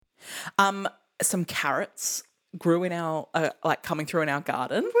Some carrots grew in our, coming through in our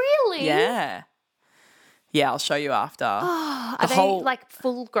garden. Really? Yeah. Yeah, I'll show you after. Are they like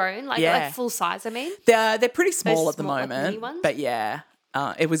full grown, like full size? I mean, they're pretty small Those at the small, like, moment, mini ones? but yeah,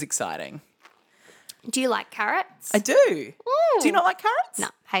 it was exciting. do you like carrots? I do. Do you not like carrots? No,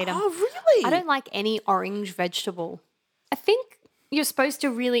 hate them. Oh, really? I don't like any orange vegetable. I think you're supposed to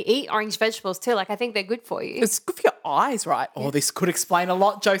really eat orange vegetables too. Like, I think they're good for you. It's good for your eyes, right? Oh, this could explain a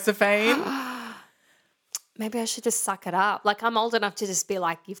lot, Josephine. Maybe I should just suck it up. Like, I'm old enough to just be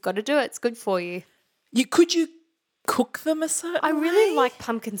like, you've got to do it. It's good for you. Could you cook them a certain I really way? like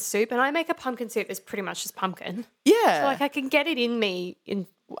pumpkin soup, and I make a pumpkin soup that's pretty much just pumpkin. Yeah. So, like, I can get it in me in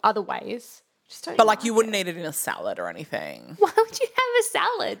other ways. Just don't But like you wouldn't eat it in a salad or anything. Why would you have a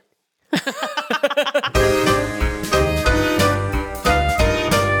salad?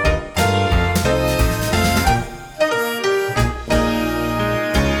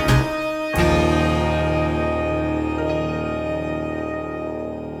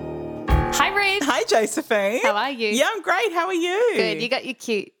 Hi, Ruth. Hi, Josephine. How are you? Yeah, I'm great. How are you? Good. You got your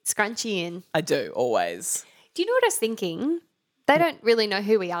cute scrunchie in. I do, always. Do you know what I was thinking? They don't really know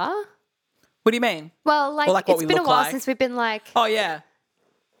who we are. What do you mean? Well, like, Or like what it's we been a look while like? since we've been like, Oh, yeah.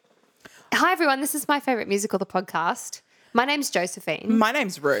 hi, everyone. This is my favourite musical, the podcast. My name's Josephine. My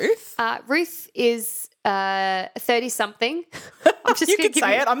name's Ruth. Ruth is 30-something. I'm just You gonna could give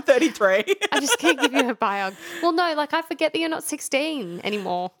say it. I'm 33. I'm just going to give you her bio. Well, no, like, I forget that you're not 16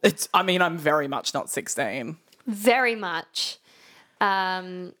 anymore. I'm very much not 16. Very much.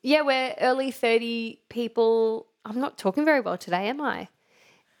 Yeah, we're early 30 people. I'm not talking very well today, am I?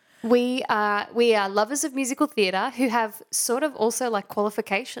 We are lovers of musical theatre who have sort of also like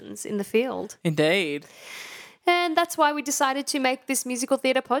qualifications in the field. Indeed. And that's why we decided to make this musical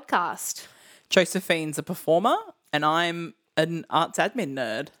theatre podcast. Josephine's a performer and I'm an arts admin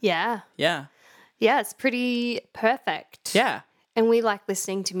nerd. Yeah. Yeah. Yeah, it's pretty perfect. Yeah. And we like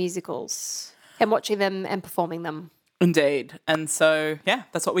listening to musicals and watching them and performing them. Indeed. And so, yeah,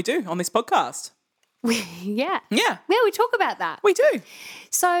 that's what we do on this podcast. Yeah. Yeah. Yeah, we talk about that. We do.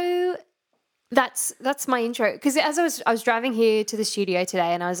 So that's my intro. Because as I was driving here to the studio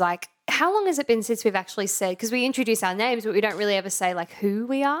today and I was like, how long has it been since we've actually said, because we introduce our names, but we don't really ever say like who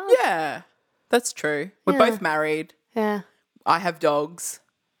we are. Yeah. That's true. We're Yeah. both married. Yeah. I have dogs.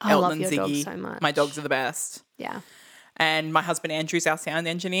 I Elton love and your Ziggy. dogs so much. My dogs are the best. Yeah. And my husband Andrew's our sound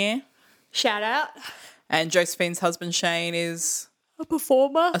engineer. Shout out. And Josephine's husband Shane is A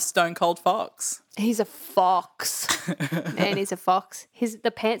performer. a stone cold fox. He's a fox. Man, he's a fox.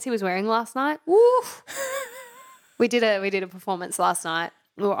 The pants he was wearing last night. Woof. We did a performance last night.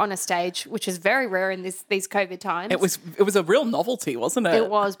 We were on a stage, which is very rare in these COVID times. It was a real novelty, wasn't it? It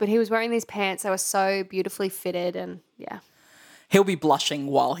was, but he was wearing these pants. They were so beautifully fitted, and yeah. He'll be blushing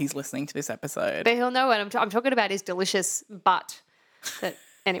while he's listening to this episode. But he'll know what I'm talking about. His delicious butt. But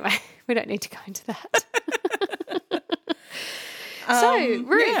anyway, we don't need to go into that. So,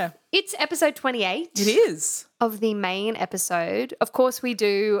 Ruth, yeah. it's episode 28 It is. of the main episode. Of course, we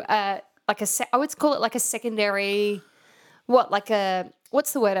do I would call it like a secondary.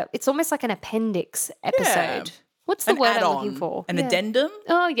 What's the word? It's almost like an appendix episode. What's the An word I'm add-on. looking for? An Yeah. addendum?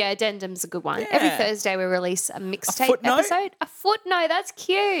 Oh, yeah, addendum's a good one. Every Yeah. Thursday we release a mixtape footnote? episode. A footnote, that's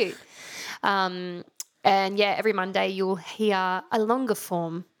cute. And yeah, every Monday you'll hear a longer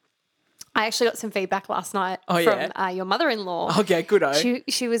form. I actually got some feedback last night from your mother-in-law. Okay, good.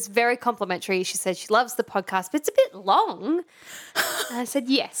 She was very complimentary. She said she loves the podcast, but it's a bit long. And I said,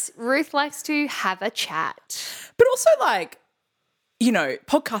 yes, Ruth likes to have a chat. But also,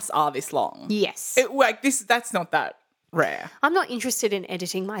 podcasts are this long. Yes. That's not that rare. I'm not interested in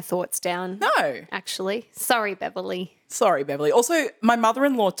editing my thoughts down. No. Actually. Sorry, Beverly. Sorry, Beverly. Also, my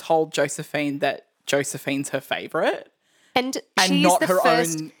mother-in-law told Josephine that Josephine's her favourite And and not her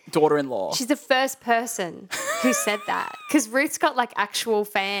own daughter-in-law. She's the first person who said that, because Ruth's got like actual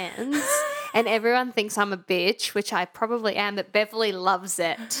fans and everyone thinks I'm a bitch, which I probably am, but Beverly loves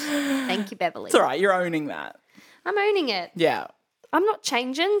it. Thank you, Beverly. It's all right. You're owning that. I'm owning it. Yeah. I'm not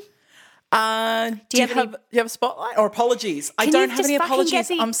changing. Do you have a spotlight or apologies? I don't have any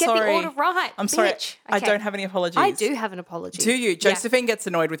apologies. I'm sorry. Get the order right. I'm sorry. bitch. I Okay. don't have any apologies. I do have an apology. Do you? Yeah. Josephine gets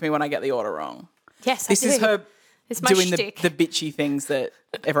annoyed with me when I get the order wrong. Yes, This I do. is her It's my doing shtick. the bitchy things that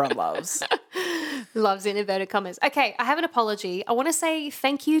everyone loves. Loves in inverted commas. Okay, I have an apology. I want to say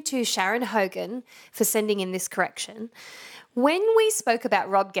thank you to Sharon Hogan for sending in this correction. When we spoke about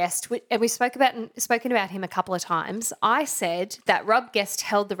Rob Guest, and we've spoken about him a couple of times, I said that Rob Guest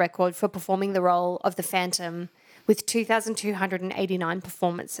held the record for performing the role of the Phantom with 2,289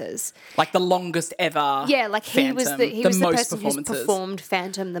 performances. Like the longest ever. Yeah, like he was the person who's performed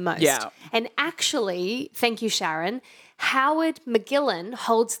Phantom the most. Yeah. And actually, thank you, Sharon, Howard McGillin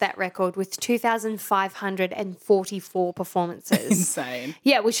holds that record with 2,544 performances. Insane.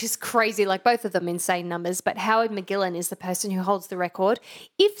 Yeah, which is crazy. Like both of them insane numbers. But Howard McGillin is the person who holds the record.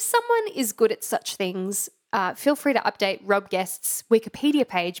 If someone is good at such things, feel free to update Rob Guest's Wikipedia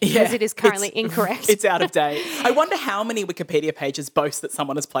page because it is currently incorrect. It's out of date. I wonder how many Wikipedia pages boast that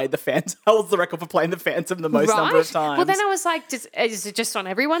someone has played the Phantom, holds the record for playing the Phantom the most number of times. Well, then I was like, is it just on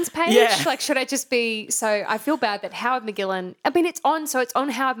everyone's page? Yeah. Like, should I just be... So I feel bad that Howard McGillin... I mean, it's on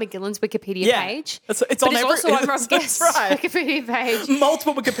Howard McGillin's Wikipedia page. It's also on Rob Guest's Wikipedia page.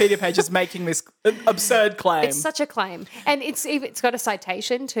 Multiple Wikipedia pages making this absurd claim. It's such a claim. And it's got a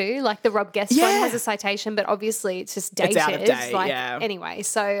citation too. Like the Rob Guest one has a citation, but obviously it's just dated. It's out of date, Anyway,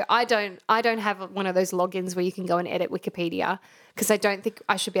 so I don't have one of those logins where you can go and edit Wikipedia because I don't think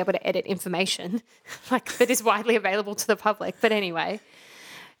I should be able to edit information like that is widely available to the public. But anyway,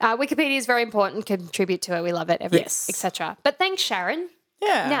 Wikipedia is very important. Contribute to it. We love it. Etc. But thanks, Sharon.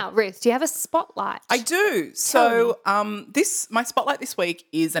 Yeah. Now, Ruth, do you have a spotlight? I do. So my spotlight this week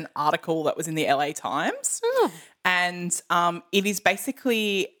is an article that was in the LA Times. Oh. And it is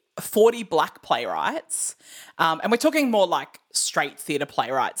basically 40 black playwrights. And we're talking more like straight theatre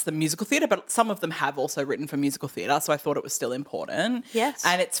playwrights than musical theatre, but some of them have also written for musical theatre, so I thought it was still important. Yes.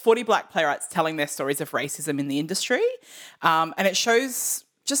 And it's 40 black playwrights telling their stories of racism in the industry. And it shows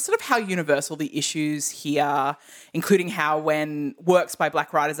just sort of how universal the issues here, including how when works by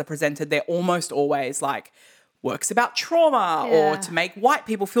black writers are presented, they're almost always like works about trauma or to make white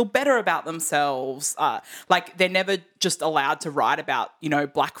people feel better about themselves. Like they're never just allowed to write about,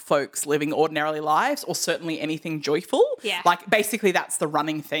 black folks living ordinary lives or certainly anything joyful. Yeah. Like basically that's the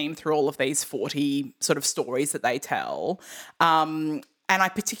running theme through all of these 40 sort of stories that they tell. And I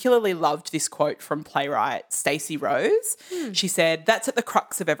particularly loved this quote from playwright Stacey Rose. She said, "That's at the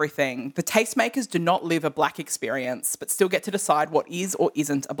crux of everything. The tastemakers do not live a black experience, but still get to decide what is or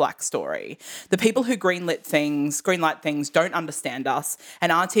isn't a black story. The people who greenlight things don't understand us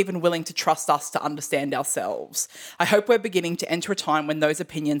and aren't even willing to trust us to understand ourselves. I hope we're beginning to enter a time when those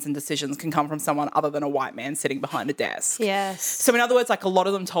opinions and decisions can come from someone other than a white man sitting behind a desk." Yes. So in other words, like a lot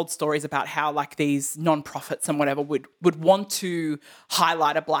of them told stories about how like these non-profits and whatever would want to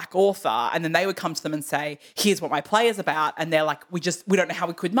highlight a black author, and then they would come to them and say, "Here's what my play is about," and they're like, we don't know how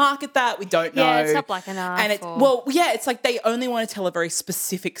we could market that, we don't know. Yeah, it's not black enough. And it's like they only want to tell a very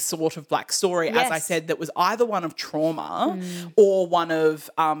specific sort of black story, as I said, that was either one of trauma or one of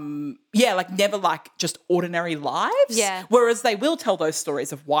never like just ordinary lives. Yeah. Whereas they will tell those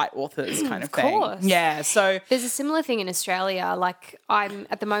stories of white authors kind of thing. Course. Yeah. So there's a similar thing in Australia. Like I'm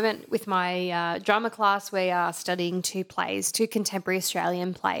at the moment with my drama class, we are studying two contemporary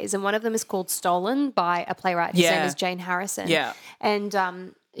Australian plays, and one of them is called Stolen by a playwright. His name is Jane Harrison. Yeah.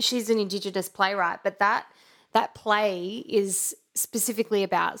 And she's an Indigenous playwright, but that play is specifically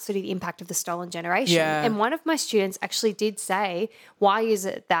about sort of the impact of the stolen generation. Yeah. And one of my students actually did say, why is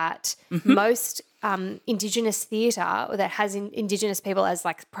it that most Indigenous theatre that has Indigenous people as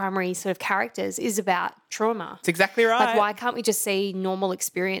like primary sort of characters is about trauma? That's exactly right. Like why can't we just see normal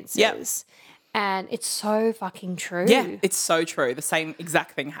experiences? Yep. And it's so fucking true. Yeah, it's so true. The same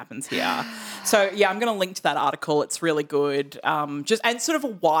exact thing happens here. So, I'm going to link to that article. It's really good. And sort of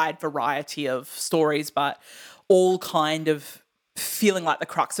a wide variety of stories, but all kind of feeling like the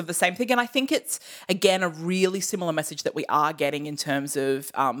crux of the same thing. And I think it's, again, a really similar message that we are getting in terms of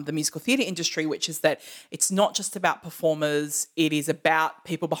the musical theatre industry, which is that it's not just about performers. It is about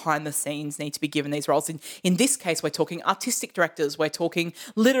people behind the scenes need to be given these roles. In this case, we're talking artistic directors, we're talking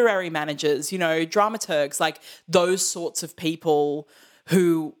literary managers, dramaturgs, like those sorts of people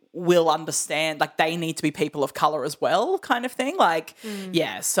who will understand, like they need to be people of colour as well, kind of thing. Like,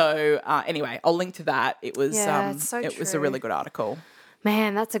 So anyway, I'll link to that. It was it was a really good article.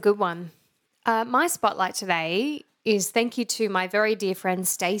 Man, that's a good one. My spotlight today is thank you to my very dear friend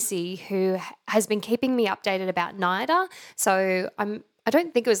Stacey, who has been keeping me updated about NIDA. So I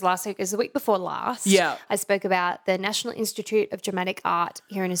don't think it was last week, it was the week before last. Yeah. I spoke about the National Institute of Dramatic Art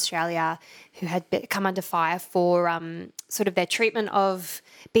here in Australia, who had come under fire for sort of their treatment of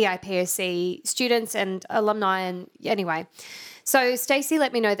BIPOC students and alumni. And anyway, so Stacey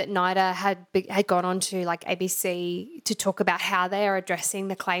let me know that NIDA had gone on to like ABC to talk about how they are addressing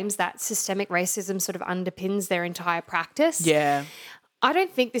the claims that systemic racism sort of underpins their entire practice. Yeah. I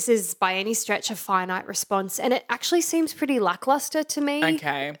don't think this is by any stretch a finite response, and it actually seems pretty lackluster to me.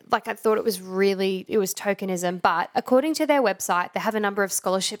 Okay. Like I thought it was tokenism, but according to their website, they have a number of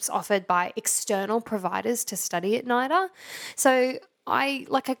scholarships offered by external providers to study at NIDA. So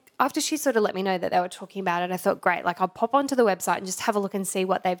after she sort of let me know that they were talking about it, I thought, great, like I'll pop onto the website and just have a look and see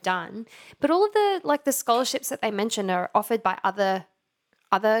what they've done. But all of the scholarships that they mentioned are offered by other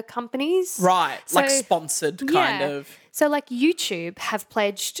companies. Right. So, like sponsored kind of. So like YouTube have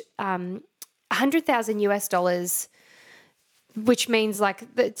pledged $100,000 which means like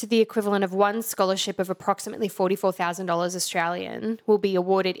to the equivalent of one scholarship of approximately $44,000 Australian will be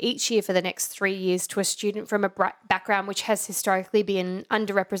awarded each year for the next 3 years to a student from a background which has historically been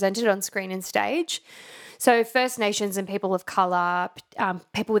underrepresented on screen and stage. So First Nations and people of colour,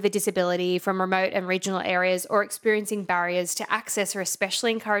 people with a disability from remote and regional areas or experiencing barriers to access are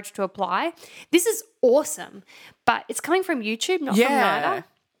especially encouraged to apply. This is awesome, but it's coming from YouTube, not from NIDA.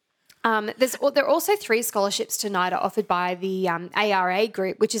 There are also 3 scholarships to NIDA offered by the ARA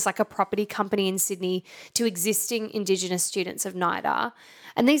Group, which is like a property company in Sydney, to existing Indigenous students of NIDA.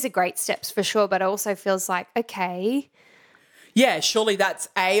 And these are great steps for sure, but it also feels like, okay. Yeah, surely that's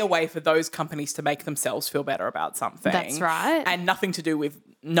a way for those companies to make themselves feel better about something. That's right. And nothing to do with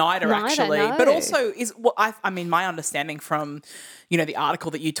NIDA actually. No. But also is what I mean, my understanding from, the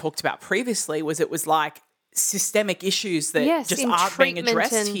article that you talked about previously was it was like systemic issues that just aren't being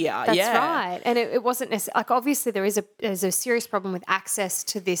addressed here. That's right. And it wasn't necessarily, like, obviously there's a serious problem with access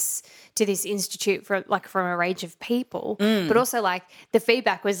to this institute from a range of people, but also like the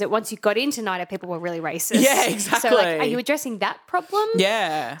feedback was that once you got into NIDA, people were really racist. Yeah, exactly. So like, are you addressing that problem?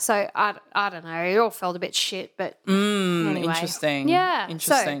 Yeah. So I don't know. It all felt a bit shit, but anyway. Interesting. Yeah.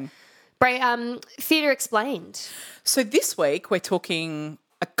 Interesting. So, Theatre Explained. So this week we're talking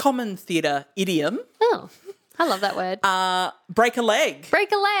a common theatre idiom. Oh, I love that word. Break a leg.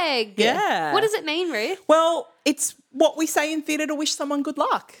 Break a leg. Yeah. What does it mean, Ruth? Well, it's what we say in theatre to wish someone good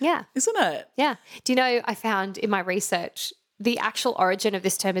luck. Yeah. Isn't it? Yeah. Do you know, I found in my research the actual origin of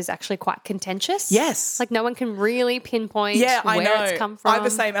this term is actually quite contentious. Yes. Like no one can really pinpoint I where know. it's come from. I'm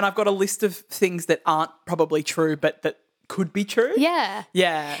the same, and I've got a list of things that aren't probably true, but that could be true. Yeah.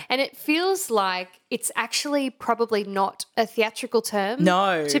 Yeah. And it feels like it's actually probably not a theatrical term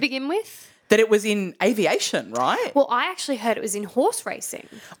No. to begin with. That it was in aviation, right? Well, I actually heard it was in horse racing.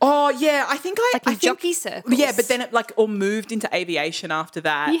 Oh, yeah. I think jockey circles. Yeah, but then it all moved into aviation after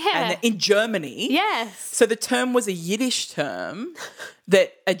that. Yeah. And in Germany. Yes. So the term was a Yiddish term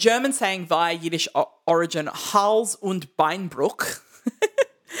that a German saying via Yiddish origin, Hals und Beinbruch.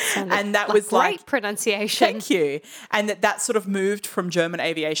 And that was great pronunciation. Thank you. And that sort of moved from German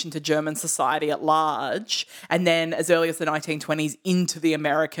aviation to German society at large, and then as early as the 1920s into the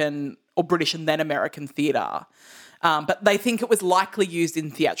American or British and then American theatre. But they think it was likely used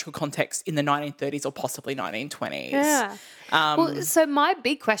in theatrical context in the 1930s or possibly 1920s. Yeah. Well, so my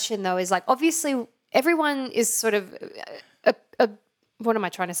big question though is like, obviously everyone is sort of, what am I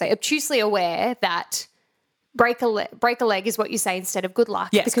trying to say? Obtusely aware that break a leg is what you say instead of good luck.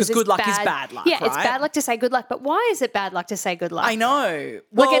 Yes, because good luck is bad luck. Yeah, right? It's bad luck to say good luck. But why is it bad luck to say good luck? I know.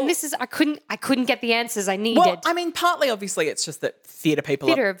 Well, again, this is I couldn't get the answers I needed. Well, I mean, partly obviously it's just that theatre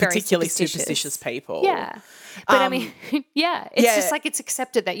people are very particularly superstitious people. Yeah. But I mean, it's just like it's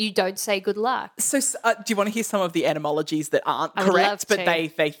accepted that you don't say good luck. So do you want to hear some of the etymologies that aren't I would correct, love but to. they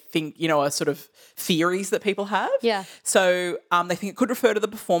think, are sort of theories that people have? Yeah. So they think it could refer to the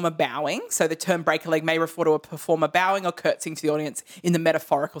performer bowing. So the term break a leg may refer to a performer bowing or curtsying to the audience in the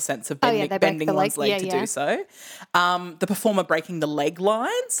metaphorical sense of bending one's leg to do so. The performer breaking the leg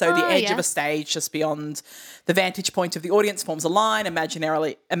line. So the edge of a stage just beyond the vantage point of the audience forms a line,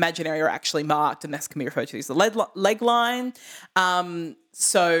 imaginary or actually marked, and this can be referred to as the leg line. And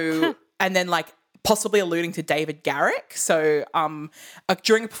then possibly alluding to David Garrick. So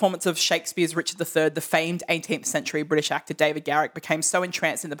during a performance of Shakespeare's Richard III, the famed 18th century British actor David Garrick became so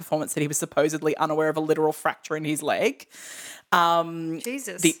entranced in the performance that he was supposedly unaware of a literal fracture in his leg.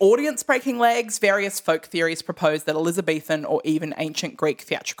 Jesus. The audience breaking legs. Various folk theories propose that Elizabethan or even ancient Greek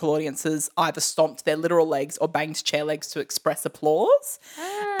theatrical audiences either stomped their literal legs or banged chair legs to express applause.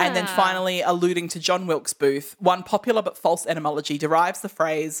 And then finally, alluding to John Wilkes Booth, one popular but false etymology derives the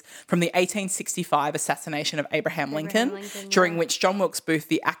phrase from the 1865 assassination of Abraham Lincoln, during which John Wilkes Booth,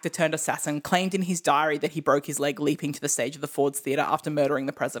 the actor turned assassin, claimed in his diary that he broke his leg leaping to the stage of the Ford's Theatre after murdering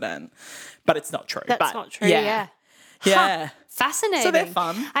the president. But it's not true. That's not true, yeah. Yeah. Fascinating. So they're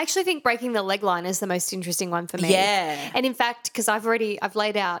fun. I actually think breaking the leg line is the most interesting one for me. Yeah. And in fact, because I've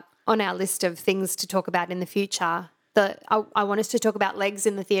laid out on our list of things to talk about in the future, I want us to talk about legs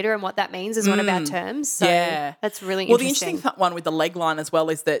in the theatre and what that means as one of our terms. So Yeah. that's really Well, the interesting. interesting one with the leg line as well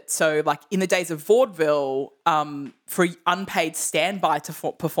is that, so like in the days of vaudeville, for an unpaid standby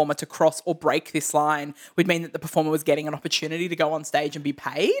performer to cross or break this line would mean that the performer was getting an opportunity to go on stage and be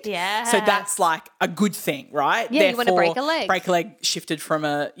paid. Yeah. So that's like a good thing, right? Yeah, you wanna break a leg. Break a leg shifted from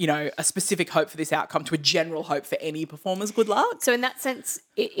a specific hope for this outcome to a general hope for any performer's good luck. So in that sense,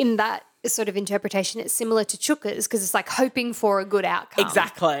 in that sort of interpretation, it's similar to chukkas because it's like hoping for a good outcome.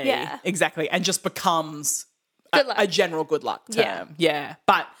 Exactly. Yeah. Exactly. And just becomes Good luck. a general good luck term. Yeah.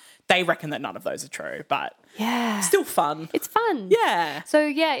 But they reckon that none of those are true, but Yeah. still fun. It's fun. Yeah. So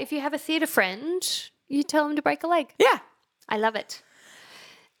yeah, if you have a theatre friend, you tell them to break a leg. Yeah. I love it.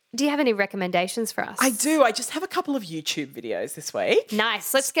 Do you have any recommendations for us? I do. I just have a couple of YouTube videos this week.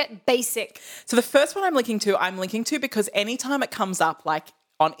 Nice. Let's get basic. So the first one I'm linking to because anytime it comes up like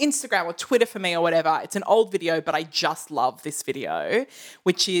on Instagram or Twitter for me or whatever, it's an old video, but I just love this video,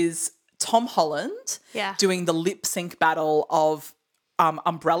 which is Tom Holland doing the lip sync battle of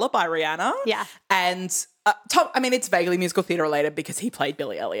Umbrella by Rihanna. Yeah. And it's vaguely musical theatre related because he played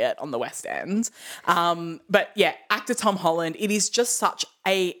Billy Elliot on the West End. But yeah, actor Tom Holland, it is just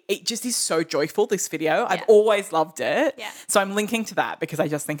it just is so joyful, this video. I've always loved it. Yeah. So I'm linking to that because I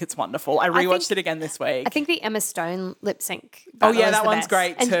just think it's wonderful. I rewatched it again this week. I think the Emma Stone lip sync. Oh, yeah, that one's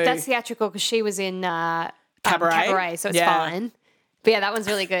great and too. And that's theatrical because she was in Cabaret. So it's fine. But yeah, that one's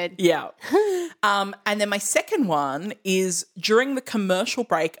really good. Yeah. And then my second one is during the commercial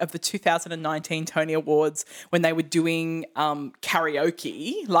break of the 2019 Tony Awards when they were doing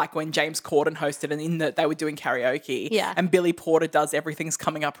karaoke, like when James Corden hosted and in that they were doing karaoke. Yeah. And Billy Porter does Everything's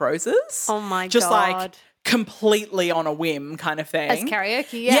Coming Up Roses. Oh my Just God. like completely on a whim kind of thing. As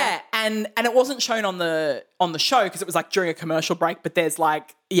karaoke, yeah. Yeah, and it wasn't shown on the show because it was like during a commercial break, but there's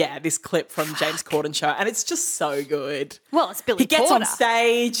like, this clip from James Corden show and it's just so good. Well, it's Billy He gets Porter. on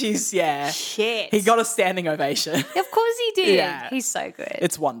stage, Shit. he got a standing ovation. Of course he did. Yeah. He's so good.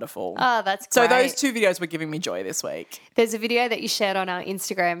 It's wonderful. Oh, that's great. So those two videos were giving me joy this week. There's a video that you shared on our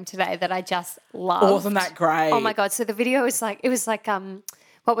Instagram today that I just loved. Wasn't that great? Oh my God. So the video was like,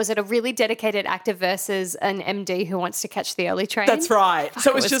 what was it? A really dedicated actor versus an MD who wants to catch the early train. That's right. So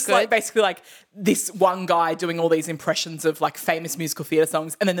it was was just good. like basically like this one guy doing all these impressions of like famous musical theatre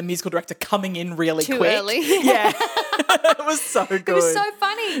songs and then the musical director coming in really Too quick. early. Yeah. It was so good. It was so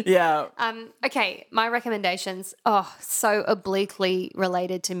funny. Yeah. Okay, my recommendations. Oh, so obliquely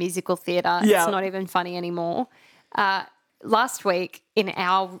related to musical theatre. Yeah. It's not even funny anymore. Last week in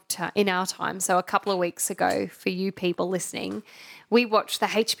our time, so a couple of weeks ago for you people listening, we watched the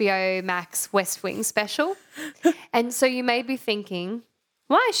HBO Max West Wing special. And so you may be thinking,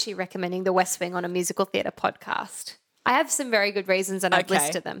 why is she recommending the West Wing on a musical theatre podcast? I have some very good reasons and I've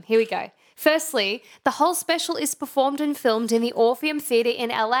listed them. Here we go. Firstly, the whole special is performed and filmed in the Orpheum Theatre in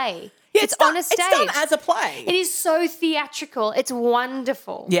LA. Yeah, it's on a stage. It's done as a play. It is so theatrical. It's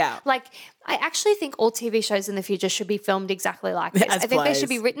wonderful. Yeah. Like, I actually think all TV shows in the future should be filmed exactly like this. As I think they should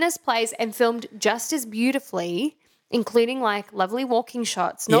plays. be written as plays and filmed just as beautifully, including like lovely walking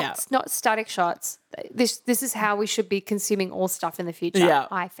shots, not static shots. This is how we should be consuming all stuff in the future,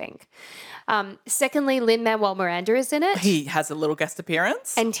 I think. Secondly, Lin-Manuel Miranda is in it. He has a little guest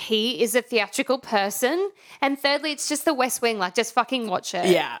appearance. And he is a theatrical person. And thirdly, it's just the West Wing. Like, just fucking watch it.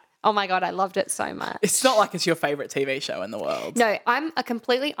 Yeah. Oh my God, I loved it so much. It's not like it's your favourite TV show in the world. No, I'm a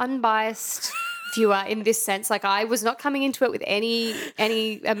completely unbiased viewer in this sense. Like, I was not coming into it with any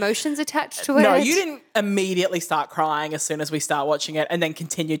emotions attached to it. No, you didn't immediately start crying as soon as we start watching it and then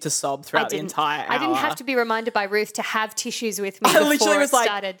continued to sob throughout the entire hour. I didn't have to be reminded by Ruth to have tissues with me I before literally was it like,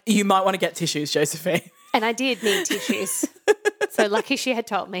 started. you might want to get tissues, Josephine. And I did need tissues. So lucky she had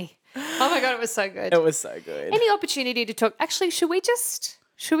told me. Oh my God, it was so good. It was so good. Any opportunity to talk? Actually, should we just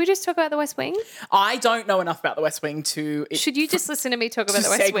talk about the West Wing? I don't know enough about the West Wing to... Should you just listen to me talk about the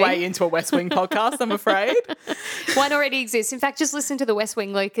West segue Wing? into a West Wing podcast, I'm afraid. One already exists. In fact, just listen to the West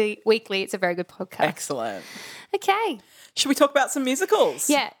Wing weekly. It's a very good podcast. Excellent. Okay. Should we talk about some musicals?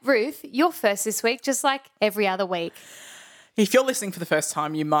 Yeah, Ruth, you're first this week, just like every other week. If you're listening for the first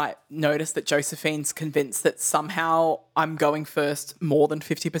time, you might notice that Josephine's convinced that somehow I'm going first more than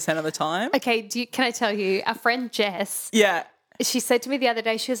 50% of the time. Okay, can I tell you, our friend Jess... Yeah. She said to me the other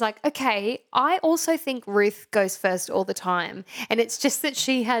day, she was like, okay, I also think Ruth goes first all the time. And it's just that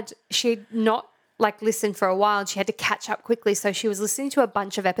she'd not like listened for a while and she had to catch up quickly. So she was listening to a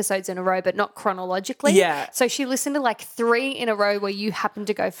bunch of episodes in a row, but not chronologically. Yeah. So she listened to like 3 in a row where you happened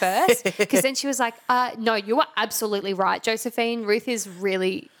to go first. Because then she was like, no, you are absolutely right, Josephine. Ruth is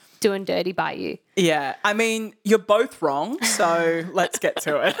really doing dirty by you. Yeah. I mean, you're both wrong. So let's get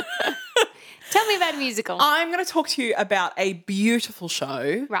to it. Tell me about a musical. I'm going to talk to you about a beautiful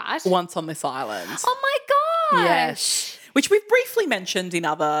show. Right. Once on This Island. Oh my gosh. Yes. Which we've briefly mentioned in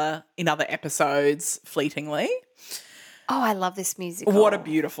other episodes, fleetingly. Oh, I love this musical. What a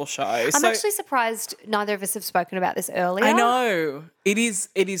beautiful show. I'm actually surprised neither of us have spoken about this earlier. I know. It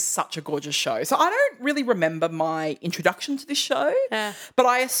is such a gorgeous show. So I don't really remember my introduction to this show, but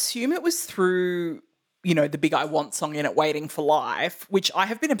I assume it was through, you know, the Big I Want song in it, Waiting for Life, which I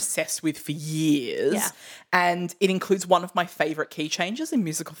have been obsessed with for years. Yeah. And it includes one of my favourite key changes in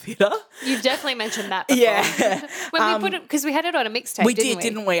musical theatre. You've definitely mentioned that before. Yeah. When we put it, because we had it on a mixtape, We didn't we?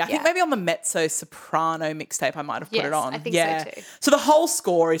 didn't we? I think maybe on the Mezzo Soprano mixtape I might have put Yes, it on. I think so too. So the whole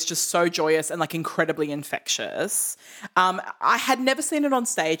score is just so joyous and like incredibly infectious. I had never seen it on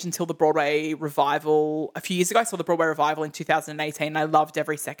stage until the Broadway revival a few years ago. I saw the Broadway revival in 2018 and I loved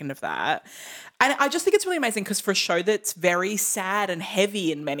every second of that. And I just think it's really amazing because for a show that's very sad and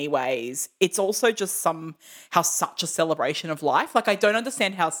heavy in many ways, it's also just somehow such a celebration of life. Like I don't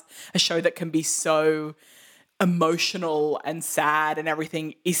understand how a show that can be so emotional and sad and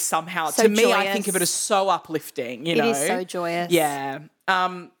everything is somehow, So to me, I joyous. think of it as so uplifting, you know? It is so joyous. Yeah.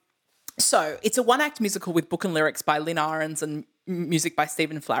 So it's a one-act musical with book and lyrics by Lynn Ahrens and music by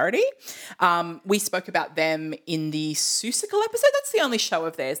Stephen Flaherty. We spoke about them in the Seussical episode. That's the only show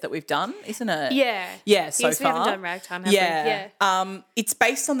of theirs that we've done, isn't it? Yeah. Yeah, so yes, far. we haven't done Ragtime, have we? Yeah. It's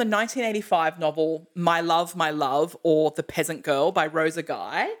based on the 1985 novel My Love, or The Peasant Girl by Rosa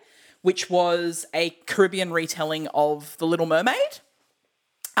Guy, which was a Caribbean retelling of The Little Mermaid.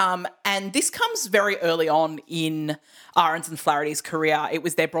 And this comes very early on in Ahrens and Flaherty's career. It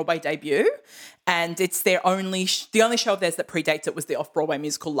was their Broadway debut, and it's their the only show of theirs that predates it was the off-Broadway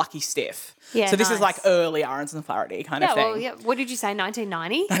musical Lucky Stiff. Yeah, so this is nice. like early Ahrens and Flaherty kind of thing. Well, yeah. What did you say,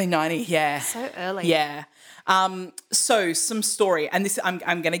 1990? 1990, yeah. So early. Yeah. So some story, and this I'm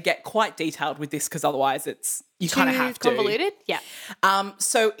going to get quite detailed with this because otherwise you kind of have to. Convoluted? Yeah.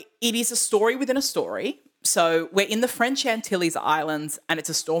 So it is a story within a story. So we're in the French Antilles Islands and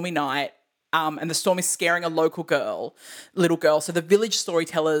it's a stormy night, and the storm is scaring a little girl. So the village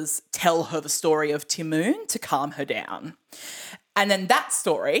storytellers tell her the story of Timoon to calm her down. And then that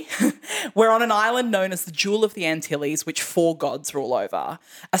story, we're on an island known as the Jewel of the Antilles, which 4 gods rule over.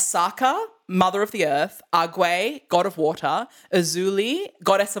 Asaka, mother of the earth, Agwe, god of water, Azuli,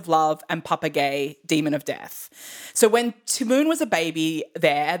 goddess of love, and Papagay, demon of death. So when Timoon was a baby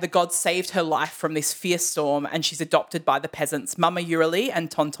there, the gods saved her life from this fierce storm, and she's adopted by the peasants Mama Urali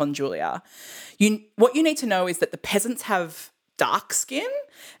and Tonton Julia. What you need to know is that the peasants have dark skin,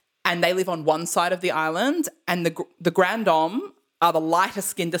 and they live on one side of the island, and the Grand Dom are the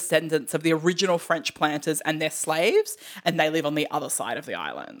lighter-skinned descendants of the original French planters and their slaves, and they live on the other side of the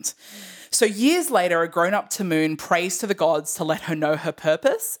island. So years later, a grown-up Timoon prays to the gods to let her know her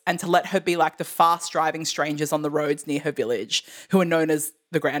purpose and to let her be like the fast-driving strangers on the roads near her village, who are known as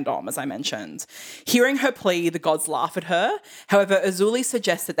the Grand Dom, as I mentioned. Hearing her plea, the gods laugh at her. However, Azuli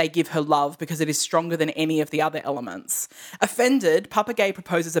suggests that they give her love because it is stronger than any of the other elements. Offended, Papagay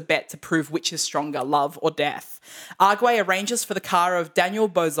proposes a bet to prove which is stronger, love or death. Agwe arranges for the car of Daniel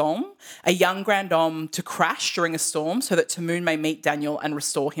Bozon, a young Grand Dom, to crash during a storm so that Timoon may meet Daniel and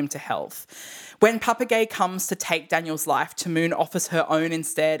restore him to health. When Papagay comes to take Daniel's life, Timoon offers her own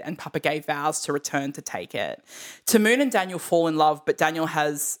instead, and Papagay vows to return to take it. Timoon and Daniel fall in love, but Daniel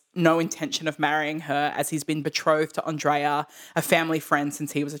has no intention of marrying her as he's been betrothed to Andrea, a family friend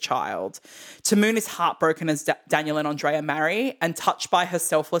since he was a child. Timoon is heartbroken as Daniel and Andrea marry, and touched by her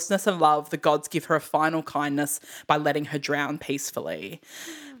selflessness and love, the gods give her a final kindness by letting her drown peacefully.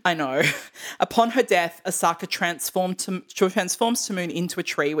 I know. Upon her death, Asaka transforms Timoon into a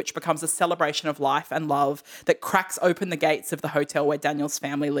tree, which becomes a celebration of life and love that cracks open the gates of the hotel where Daniel's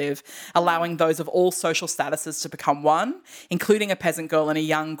family live, allowing those of all social statuses to become one, including a peasant girl and a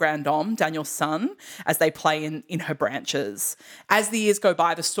young Grand Dom, Daniel's son, as they play in her branches. As the years go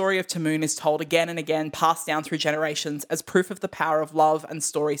by, the story of Timoon is told again and again, passed down through generations as proof of the power of love and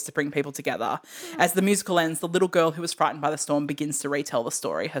stories to bring people together. As the musical ends, the little girl who was frightened by the storm begins to retell the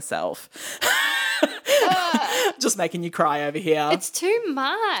story herself. Just making you cry over here. It's too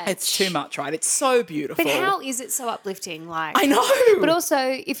much. It's too much, right? It's so beautiful. But how is it so uplifting? Like, I know. But also,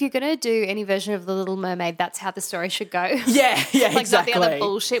 if you're going to do any version of The Little Mermaid, that's how the story should go. Yeah, like exactly. not the other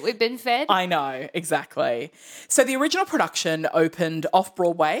bullshit we've been fed. I know, exactly. So the original production opened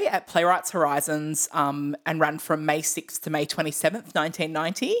off-Broadway at Playwrights Horizons and ran from May 6th to May 27th,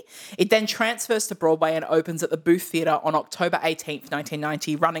 1990. It then transfers to Broadway and opens at the Booth Theatre on October 18th,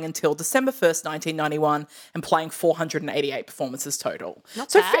 1990, running until December 1st, 1991, and playing playing 488 performances total.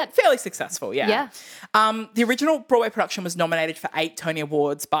 Not so bad. fairly successful, yeah. Yeah. The original Broadway production was nominated for 8 Tony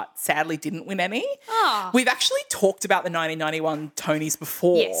Awards, but sadly didn't win any. Oh. We've actually talked about the 1991 Tonys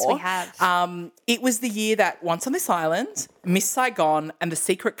before. Yes, we have. It was the year that Once on This Island, Miss Saigon, and The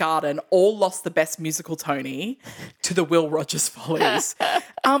Secret Garden all lost the Best Musical Tony to the Will Rogers Follies.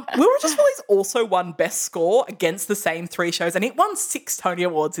 Will Rogers Follies also won Best Score against the same 3 shows, and it won 6 Tony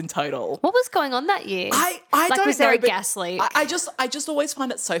Awards in total. What was going on that year? I like, don't was there know, a but gas leak? I just always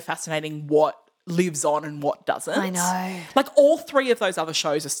find it so fascinating what lives on and what doesn't. I know. Like all 3 of those other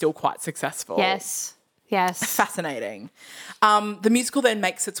shows are still quite successful. Yes. Fascinating. The musical then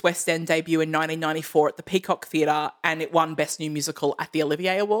makes its West End debut in 1994 at the Peacock Theatre, and it won Best New Musical at the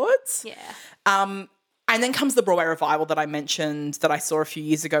Olivier Awards. Yeah. And then comes the Broadway revival that I mentioned that I saw a few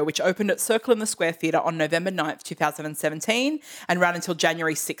years ago, which opened at Circle in the Square Theatre on November 9th, 2017 and ran until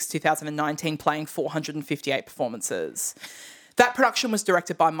January 6th, 2019, playing 458 performances. That production was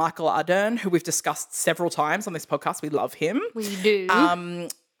directed by Michael Ardern, who we've discussed several times on this podcast. We love him. We do.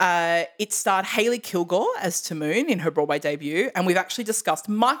 It starred Hayley Kilgore as Tamoon in her Broadway debut, and we've actually discussed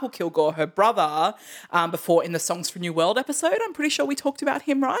Michael Kilgore, her brother, before in the Songs for New World episode. I'm pretty sure we talked about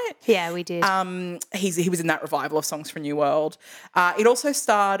him, right? Yeah, we did. He was in that revival of Songs for New World. It also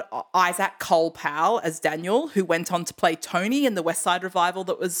starred Isaac Cole Powell as Daniel, who went on to play Tony in the West Side revival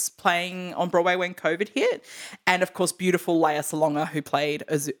that was playing on Broadway when COVID hit, and of course beautiful Lea Salonga, who played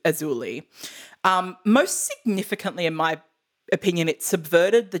Azuli. Most significantly, in my opinion, it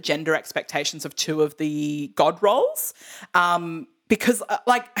subverted the gender expectations of 2 of the god roles. Because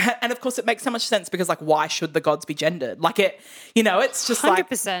and of course it makes so much sense because why should the gods be gendered? It's just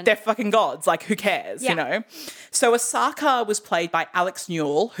 100%. They're fucking gods. Who cares, So Osaka was played by Alex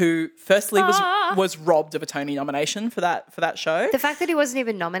Newell, who firstly was robbed of a Tony nomination for that show. The fact that he wasn't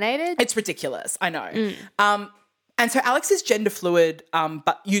even nominated? It's ridiculous, I know. And so Alex is gender fluid,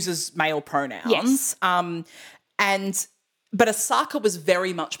 but uses male pronouns. Yes. But Osaka was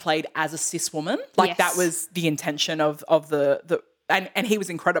very much played as a cis woman. Yes. That was the intention of the and he was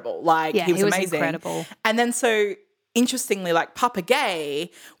incredible. He was amazing. Incredible. And then so interestingly, Papa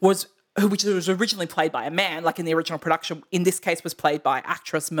Gay which was originally played by a man, in the original production, in this case was played by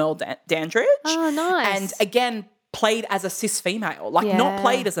actress Merle Dandridge. Oh, nice. And again, played as a cis female, not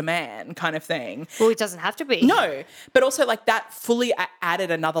played as a man kind of thing. Well, it doesn't have to be. No, but also that fully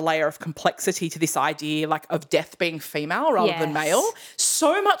added another layer of complexity to this idea of death being female rather than male.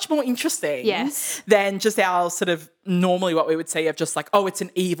 So much more interesting than just our sort of normally what we would see of just it's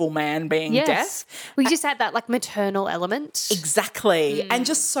an evil man being death. We just had that maternal element. Exactly. And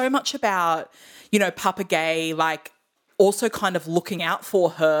just so much about, Papa Gay, also kind of looking out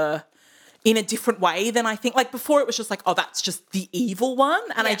for her in a different way than I think. Before it was just that's just the evil one.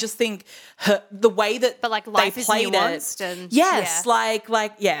 And I just think the way that life they is played nuanced it. and yes,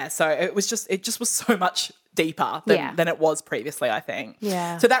 So it just was so much deeper than it was previously, I think.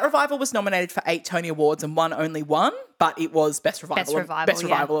 Yeah. So that revival was nominated for 8 Tony Awards and won only 1, but it was Best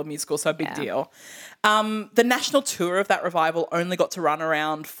Revival of Musical, so a big deal. The national tour of that revival only got to run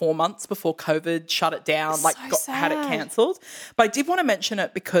around 4 months before COVID shut it down, had it cancelled. But I did want to mention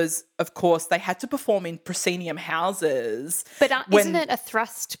it because, of course, they had to perform in proscenium houses. But isn't it a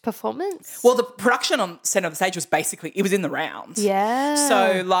thrust performance? Well, the production on Centre of the Stage was basically, it was in the round. Yeah.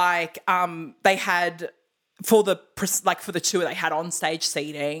 So they had, for the tour, they had on stage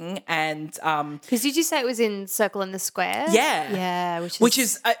seating and because did you say it was in Circle in the Square? Yeah, which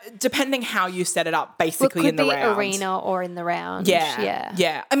is depending how you set it up, basically in the round, arena or in the round.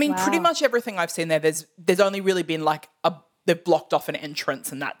 Yeah. I mean, pretty much everything I've seen there. There's only really been they've blocked off an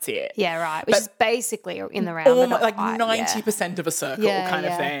entrance and that's it. Yeah, right. Which is basically in the round, but 90% of a circle kind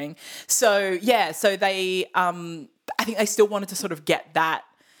of thing. So so they I think they still wanted to sort of get that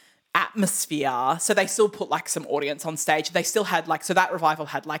atmosphere, so they still put some audience on stage. They still had so that revival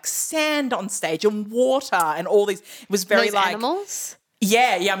had sand on stage and water and all these. It was very those animals.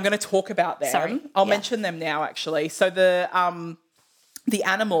 Yeah, I'm going to talk about them. Sorry. I'll mention them now actually. So the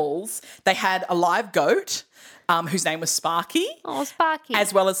animals, they had a live goat whose name was Sparky. Oh, Sparky.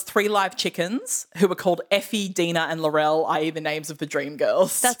 As well as 3 live chickens who were called Effie, Dina and Laurel, i.e. the names of the Dream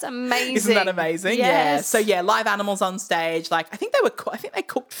Girls. That's amazing. Isn't that amazing? Yes. Yeah. So live animals on stage. I think they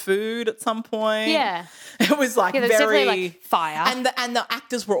cooked food at some point. Yeah. It was there's very definitely fire. And the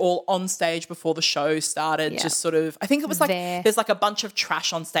actors were all on stage before the show started. Just sort of, I think it was there's a bunch of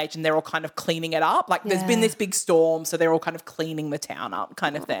trash on stage and they're all kind of cleaning it up. There's been this big storm, so they're all kind of cleaning the town up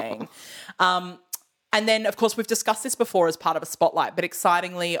kind of thing. And then, of course, we've discussed this before as part of a spotlight, but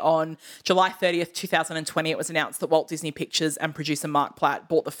excitingly on July 30th, 2020, it was announced that Walt Disney Pictures and producer Mark Platt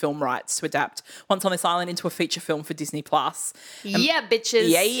bought the film rights to adapt Once on This Island into a feature film for Disney+. Yeah, bitches.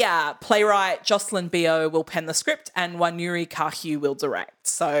 Yeah. Playwright Jocelyn Bio will pen the script and Wanuri Kahu will direct.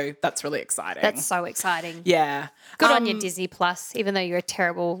 So that's really exciting. That's so exciting. Yeah. Good on you, Disney Plus, even though you're a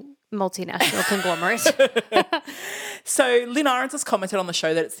terrible multinational conglomerate. So Lynn Ahrens has commented on the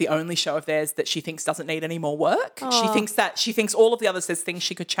show that it's the only show of theirs that she thinks doesn't need any more work. She thinks all of the others there's things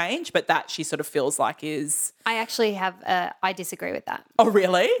she could change, but that she sort of feels like is. I actually have, I disagree with that. Oh,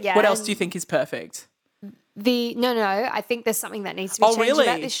 really? Yeah. What else do you think is perfect? No, I think there's something that needs to be changed really?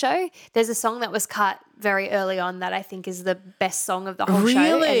 about this show. There's a song that was cut very early on that I think is the best song of the whole show.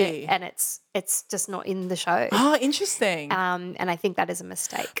 Really? And it's just not in the show. Oh, interesting. And I think that is a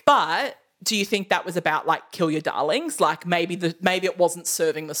mistake. But do you think that was about like Kill Your Darlings? Like maybe it wasn't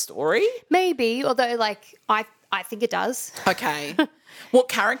serving the story? Maybe, although like I think it does. Okay. What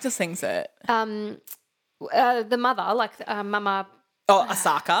character sings it? The mother, like Mama Oh,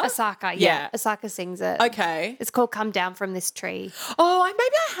 Asaka? Asaka, Yeah. Asaka sings it. Okay. It's called Come Down From This Tree. Oh,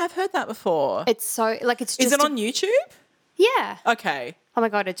 maybe I have heard that before. It's so, like, it's just... Is it on YouTube? Yeah. Okay. Oh, my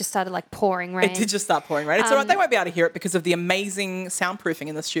God, it just started, like, pouring rain. It did just start pouring rain. It's all right. They won't be able to hear it because of the amazing soundproofing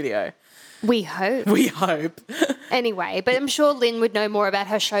in the studio. We hope. We hope. Anyway, but I'm sure Lynn would know more about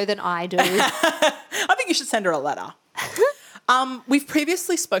her show than I do. I think you should send her a letter. We've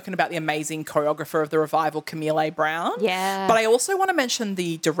previously spoken about the amazing choreographer of the revival, Camille A. Brown. Yeah. But I also want to mention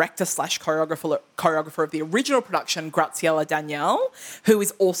the director / choreographer of the original production, Graziella Danielle, who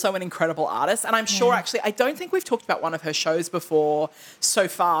is also an incredible artist. And I'm sure, actually, I don't think we've talked about one of her shows before so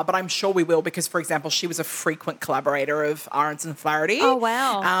far, but I'm sure we will because, for example, she was a frequent collaborator of Ahrens and Flaherty. Oh,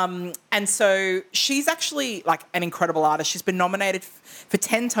 wow. And so she's actually like an incredible artist. She's been nominated for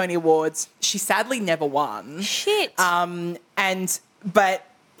 10 Tony Awards. She sadly never won. Shit. But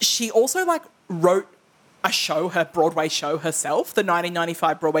she also like wrote a show, her Broadway show herself, the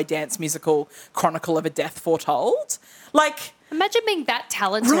 1995 Broadway dance musical Chronicle of a Death Foretold. Like, Imagine being that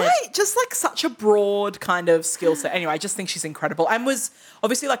talented. right? Just like such a broad kind of skill set. Anyway, I just think she's incredible and was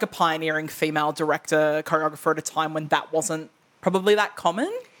obviously like a pioneering female director, choreographer at a time when that wasn't probably that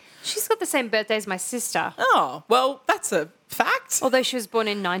common. She's got the same birthday as my sister. Oh, well, that's a fact. Although she was born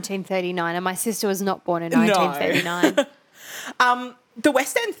in 1939 and my sister was not born in 1939. The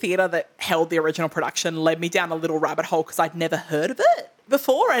West End Theatre that held the original production led me down a little rabbit hole because I'd never heard of it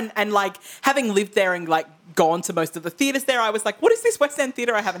before. And like having lived there and like gone to most of the theatres there, I was like, what is this West End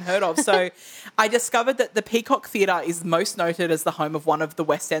Theatre I haven't heard of? So I discovered that the Peacock Theatre is most noted as the home of one of the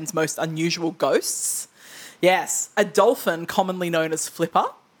West End's most unusual ghosts. Yes, a dolphin commonly known as Flipper.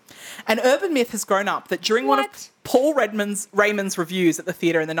 An urban myth has grown up that during one of Paul Raymond's reviews at the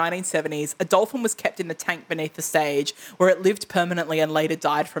theatre in the 1970s, a dolphin was kept in the tank beneath the stage where it lived permanently and later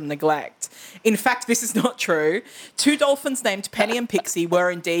died from neglect. In fact, this is not true. 2 dolphins named Penny and Pixie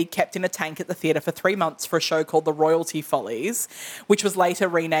were indeed kept in a tank at the theatre for 3 months for a show called The Royalty Follies, which was later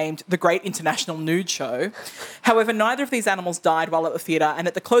renamed The Great International Nude Show. However, neither of these animals died while at the theatre, and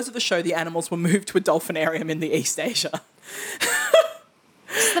at the close of the show, the animals were moved to a dolphinarium in the East Asia.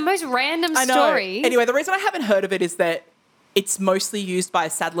 It's the most random I know. story. Anyway, the reason I haven't heard of it is that it's mostly used by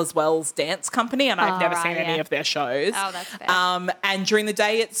Sadler's Wells Dance Company, and I've never seen any of their shows. Oh, that's fair. And during the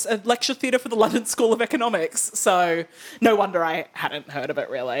day, it's a lecture theatre for the London School of Economics. So no wonder I hadn't heard of it,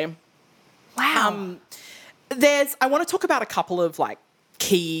 really. Wow. I want to talk about a couple of like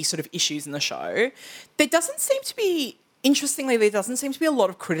key sort of issues in the show. Interestingly, there doesn't seem to be a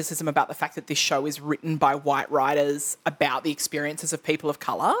lot of criticism about the fact that this show is written by white writers about the experiences of people of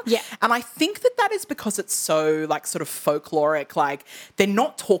colour. Yeah. And I think that is because it's so like sort of folkloric, like they're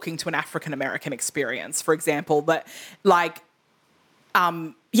not talking to an African-American experience, for example, but like,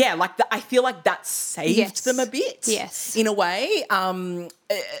 I feel like that saved them a bit. Yes. In a way. And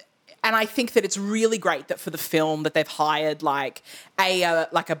I think that it's really great that for the film that they've hired like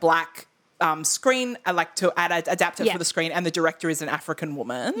a black screen, to adapt it for the screen, and the director is an African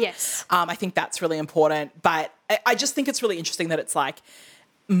woman. Yes. I think that's really important. But I just think it's really interesting that it's like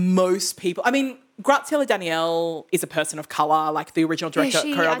most people, I mean, Graziella Danielle is a person of colour, like the original director, is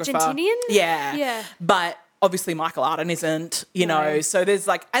she choreographer. Argentinian? Yeah. Yeah. But obviously Michael Arden isn't, you know, so there's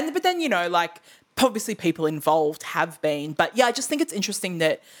like, but then, you know, like obviously people involved have been. But yeah, I just think it's interesting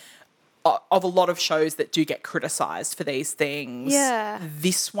that of a lot of shows that do get criticised for these things,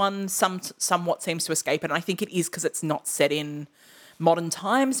 this one somewhat seems to escape it. And I think it is because it's not set in modern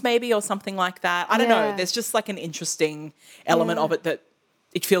times maybe or something like that. I don't know. There's just like an interesting element of it that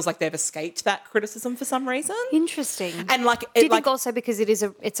it feels like they've escaped that criticism for some reason. Interesting. And like, Do you think also because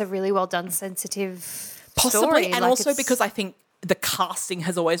it's a really well done, sensitive possibly, story? and like also because I think the casting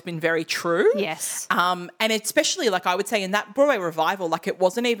has always been very true. Yes. And especially, like, I would say in that Broadway revival, like, it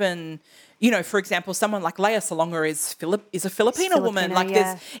wasn't even, you know, for example, someone like Lea Salonga is a Filipino woman. Like,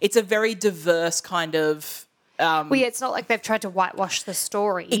 yeah. it's a very diverse kind of. Well, yeah, it's not like they've tried to whitewash the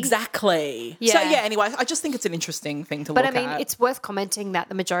story. Exactly. Yeah. So, yeah, anyway, I just think it's an interesting thing to But look I mean, at. it's worth commenting that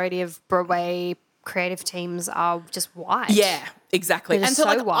the majority of Broadway creative teams are just white. Yeah, exactly. They're And so, so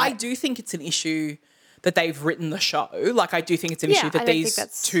like, I white. do think it's an issue that they've written the show. Like, I do think it's an Yeah, issue I that don't think these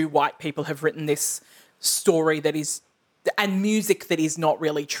that's- two white people have written this story that is, and music that is not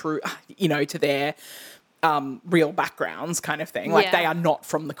really true, you know, to their real backgrounds kind of thing. Like, Yeah. they are not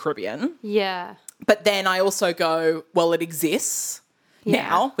from the Caribbean. Yeah. But then I also go, well, it exists Yeah.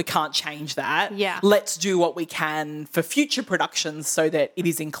 now. We can't change that. Yeah. Let's do what we can for future productions so that it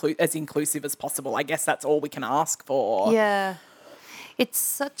is as inclusive as possible. I guess that's all we can ask for. Yeah. It's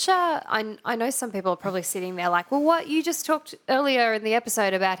such a. I know some people are probably sitting there like, well, what? You just talked earlier in the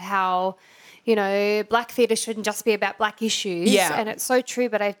episode about how, you know, black theatre shouldn't just be about black issues. Yeah. And it's so true,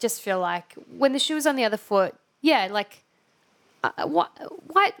 but I just feel like when the shoe is on the other foot, yeah, like,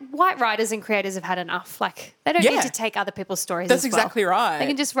 white writers and creators have had enough. Like, they don't Yeah. need to take other people's stories That's as well. exactly right. They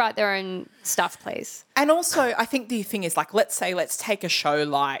can just write their own stuff, please. And also, I think the thing is, like, let's take a show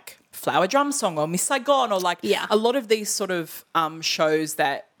like Flower Drum Song or Miss Saigon or like Yeah. a lot of these sort of shows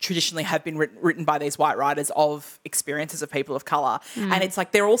that traditionally have been written by these white writers of experiences of people of colour. And it's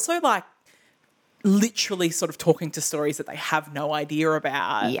like they're also like literally sort of talking to stories that they have no idea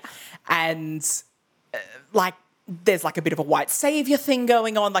about. Yeah. And like there's like a bit of a white savior thing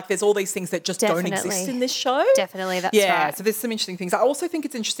going on. Like there's all these things that just don't exist Definitely. in this show. Definitely, that's yeah, right. so there's some interesting things. I also think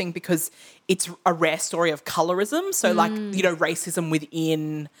it's interesting because it's a rare story of colorism. So like, you know, racism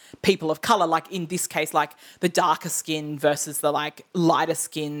within people of color, like in this case, like the darker skin versus the like lighter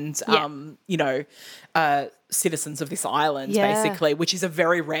skinned, Yeah. you know, citizens of this island, Yeah. basically, which is a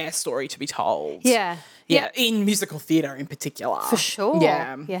very rare story to be told. Yeah. Yeah, in musical theatre in particular. For sure.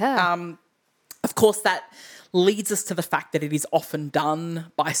 Yeah. Yeah. Of course, that leads us to the fact that it is often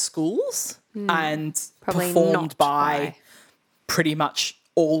done by schools and Probably performed not by pretty much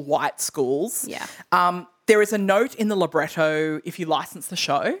all white schools. Yeah. There is a note in the libretto, if you license the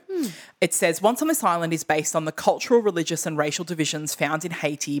show. It says, Once on This Island is based on the cultural, religious and racial divisions found in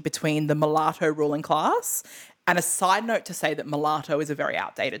Haiti between the mulatto ruling class. And a side note to say that mulatto is a very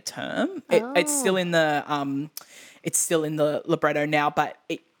outdated term. It's still in the libretto now, but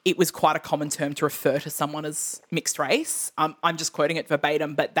it was quite a common term to refer to someone as mixed race. I'm just quoting it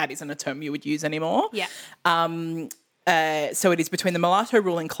verbatim, but that isn't a term you would use anymore. Yeah. So it is between the mulatto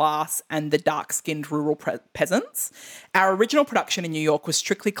ruling class and the dark-skinned rural peasants. Our original production in New York was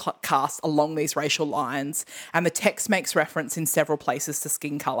strictly cast along these racial lines, and the text makes reference in several places to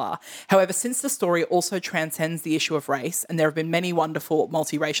skin colour. However, since the story also transcends the issue of race, and there have been many wonderful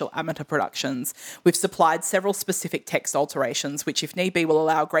multiracial amateur productions, we've supplied several specific text alterations, which, if need be, will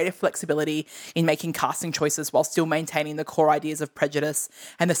allow greater flexibility in making casting choices while still maintaining the core ideas of prejudice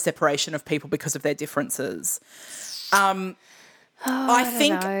and the separation of people because of their differences. I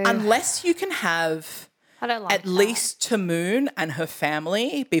think know. unless you can have I don't like at that. least Tamoon and her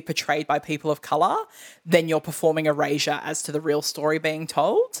family be portrayed by people of colour, then you're performing erasure as to the real story being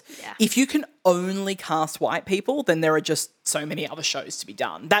told. Yeah. If you can only cast white people, then there are just so many other shows to be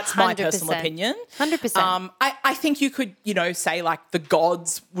done. That's my personal 100%. opinion. 100%. I think you could, you know, say like the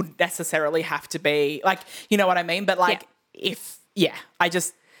gods wouldn't necessarily have to be like, you know what I mean? But like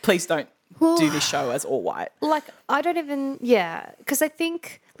please don't do this show as all white. Like, I don't even, because I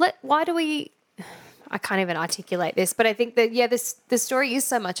think, why do we, I can't even articulate this, but I think that, the story is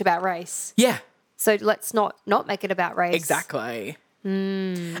so much about race. Yeah. So let's not make it about race. Exactly.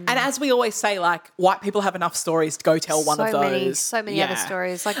 And as we always say, like, white people have enough stories to go tell one of those. So many other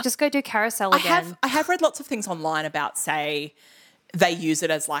stories. Like, just go do Carousel again. I have read lots of things online about, say, they use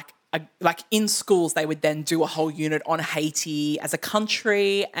it as like in schools they would then do a whole unit on Haiti as a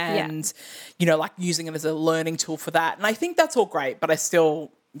country and, you know, like using it as a learning tool for that. And I think that's all great, but I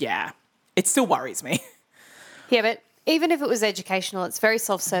still, it still worries me. Yeah, but even if it was educational, it's very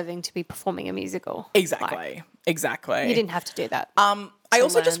self-serving to be performing a musical. Exactly. Exactly. You didn't have to do that. I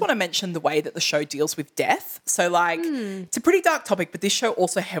also just want to mention the way that the show deals with death. So, like, it's a pretty dark topic, but this show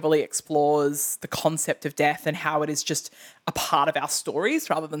also heavily explores the concept of death and how it is just a part of our stories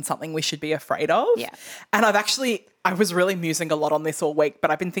rather than something we should be afraid of. Yeah. And I was really musing a lot on this all week,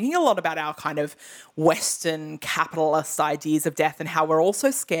 but I've been thinking a lot about our kind of Western capitalist ideas of death and how we're also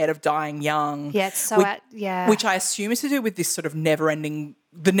scared of dying young. Yeah, it's so which I assume is to do with this sort of never-ending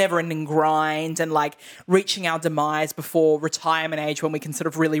the never-ending grind and like reaching our demise before retirement age when we can sort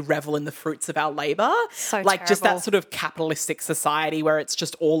of really revel in the fruits of our labor. So like just terrible. that sort of capitalistic society where it's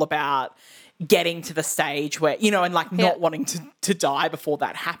just all about getting to the stage where, you know, and like not wanting to die before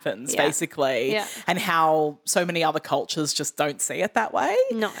that happens, basically. Yeah. And how so many other cultures just don't see it that way.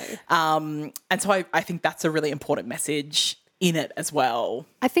 No. And so I think that's a really important message in it as well.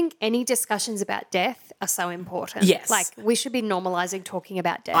 I think any discussions about death are so important. Yes. Like we should be normalizing talking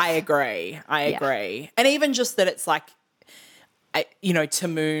about death. I agree. And even just that it's like, you know,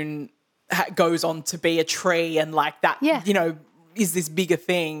 Tamoon goes on to be a tree and like that, you know, is this bigger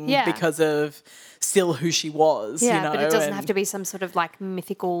thing because of still who she was, yeah, you know. but it doesn't have to be some sort of like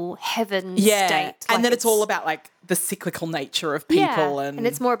mythical heaven state. And like then it's all about like the cyclical nature of people and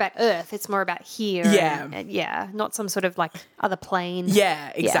it's more about Earth. It's more about here. Yeah. And not some sort of like other plane.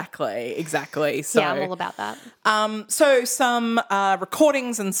 Yeah, exactly. So yeah, I'm all about that. So some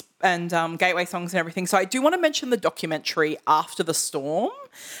recordings and gateway songs and everything. So I do want to mention the documentary After the Storm,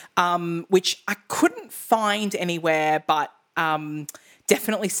 which I couldn't find anywhere, but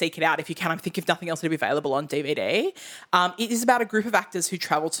definitely seek it out if you can. I think if nothing else, it'll be available on DVD. It is about a group of actors who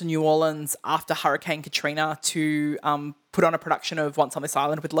travelled to New Orleans after Hurricane Katrina to put on a production of Once on This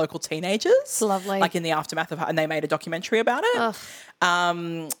Island with local teenagers. It's lovely. Like in the aftermath of, and they made a documentary about it.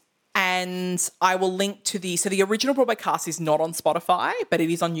 And I will link to the original Broadway cast is not on Spotify, but it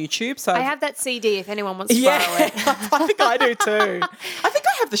is on YouTube. So I have that CD if anyone wants to borrow it. I think I do too. I think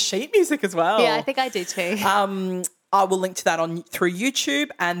I have the sheet music as well. Yeah, I think I do too. I will link to that through YouTube,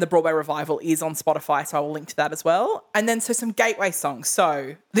 and the Broadway revival is on Spotify, so I will link to that as well. And then some gateway songs.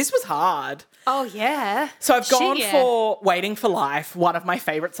 So this was hard. Oh, yeah. So I've gone for Waiting for Life, one of my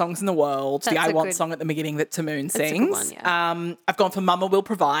favourite songs in the world, That's the I a Want good- song at the beginning that Tamoon That's a sings. good one, yeah. I've gone for Mama Will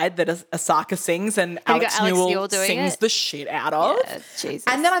Provide that Asaka sings and Have you Alex got Alex Newell Newell doing sings it? the shit out of. Yeah, Jesus.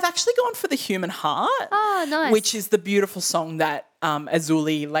 And then I've actually gone for The Human Heart. Oh, nice. Which is the beautiful song that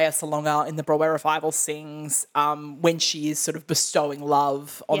Azuli, Lea Salonga in the Broadway revival sings when she is sort of bestowing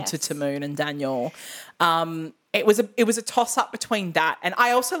love onto Yes. Tamoon and Daniel. It was a toss up between that, and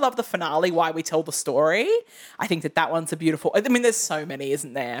I also love the finale, Why We Tell the Story. I think that one's a beautiful. I mean, there's so many,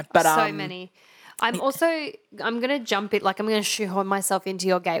 isn't there? But so many. I'm going to jump it, like I'm going to shoehorn myself into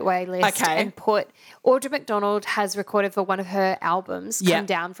your gateway list and put Audra McDonald has recorded for one of her albums, Come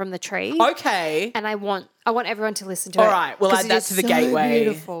Down from the Tree. Okay. And I want everyone to listen to it. All right, we'll 'cause add it that is to the so gateway.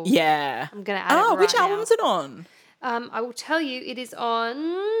 Beautiful. Yeah. I'm going to add it right which now. album is it on? I will tell you, it is on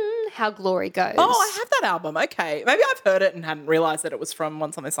How Glory Goes. Oh, I have that album. Okay. Maybe I've heard it and hadn't realised that it was from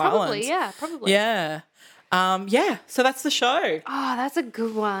Once on This Island. Probably, yeah, probably. Yeah. So that's the show. Oh, that's a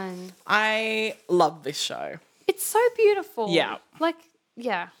good one. I love this show. It's so beautiful. Yeah. Like,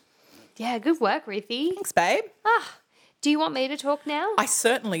 yeah. Yeah, good work, Ruthie. Thanks, babe. Do you want me to talk now? I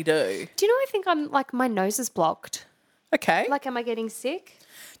certainly do. Do you know, I think I'm like, my nose is blocked. Okay. Like, am I getting sick?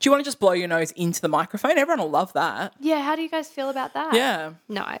 Do you want to just blow your nose into the microphone? Everyone will love that. Yeah, how do you guys feel about that? Yeah.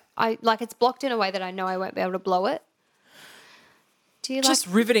 No, I like it's blocked in a way that I know I won't be able to blow it. Do you Just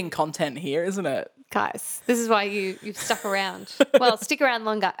riveting content here, isn't it? guys, this is why you've stuck around. Well, stick around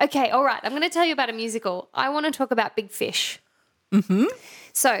longer. Okay, all right. I'm going to tell you about a musical. I want to talk about Big Fish. Mm-hmm.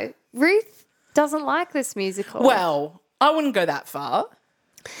 So, Ruth doesn't like this musical. Well, I wouldn't go that far.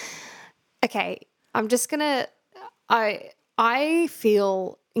 Okay, I'm just going to I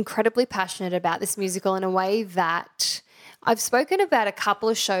feel incredibly passionate about this musical in a way that I've spoken about a couple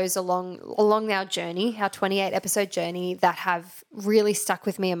of shows along our journey, our 28 episode journey, that have really stuck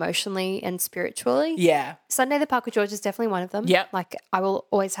with me emotionally and spiritually. Yeah. Sunday the Park with George is definitely one of them. Yep. Like I will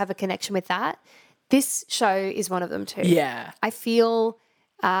always have a connection with that. This show is one of them too. Yeah. I feel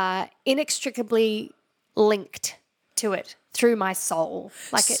inextricably linked to it through my soul.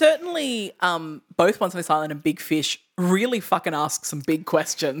 Like Certainly, both Once on This Island and Big Fish really fucking ask some big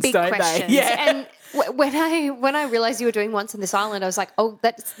questions, big don't questions. they? Yeah. And when I realized you were doing Once on This Island, I was like, oh,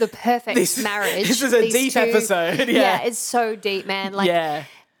 that's the perfect marriage. This is a These deep two- episode. Yeah. it's so deep, man. Like, yeah.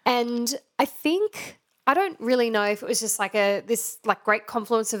 and I think I don't really know if it was just like this great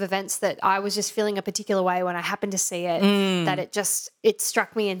confluence of events that I was just feeling a particular way when I happened to see it, that it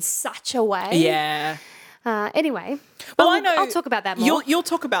struck me in such a way. Yeah. Anyway, Well, I know I'll talk about that more. You'll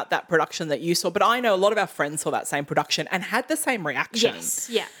talk about that production that you saw, but I know a lot of our friends saw that same production and had the same reaction. Yes,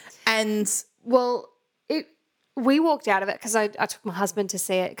 yeah. And Well, we walked out of it because I took my husband to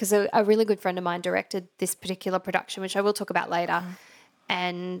see it because a really good friend of mine directed this particular production, which I will talk about later.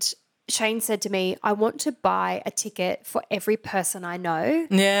 And Shane said to me, I want to buy a ticket for every person I know.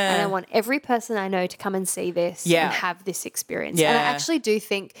 Yeah. And I want every person I know to come and see this Yeah. and have this experience. Yeah. And I actually do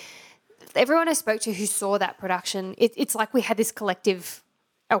think everyone I spoke to who saw that production, it's like we had this collective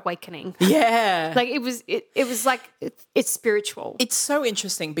awakening. Yeah. Like it was like it's spiritual. It's so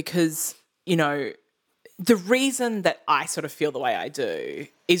interesting because, you know, the reason that I sort of feel the way I do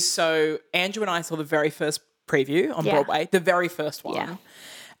is so Andrew and I saw the very first preview on Broadway, the very first one. Yeah.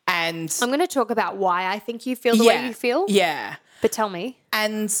 And I'm going to talk about why I think you feel the way you feel. Yeah. But tell me.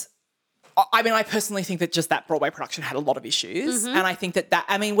 And I mean, I personally think that just that Broadway production had a lot of issues. And I think that,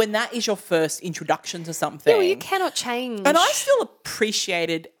 I mean, when that is your first introduction to something. Well, you cannot change. And I still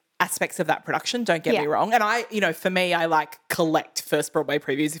appreciated aspects of that production, don't get me wrong. And I, you know, for me, I like collect first Broadway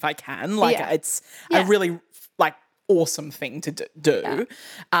previews if I can. Like it's a really like awesome thing to do.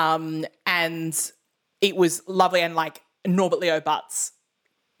 And it was lovely. And like Norbert Leo Butts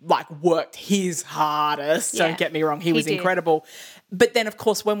like worked his hardest. Don't get me wrong. He was incredible. But then of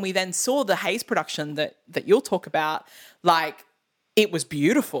course, when we then saw the Hayes production that you'll talk about, like it was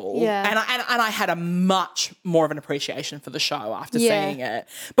beautiful. Yeah. And I had a much more of an appreciation for the show after seeing it.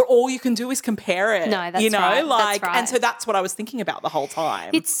 But all you can do is compare it. No, that's you know, right. like, That's right. and so that's what I was thinking about the whole time.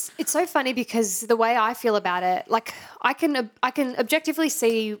 It's so funny because the way I feel about it, like I can objectively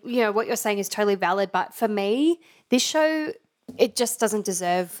see, you know, what you're saying is totally valid, but for me, this show, it just doesn't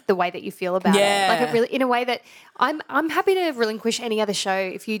deserve the way that you feel about it. Like it really, in a way that I'm happy to relinquish any other show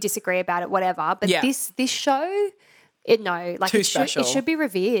if you disagree about it, whatever. But this show, it should be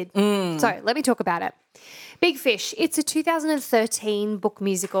revered. So let me talk about it. Big Fish. It's a 2013 book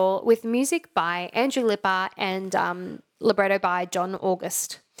musical with music by Andrew Lipper and libretto by John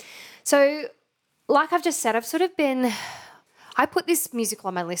August. So, like I've just said, I put this musical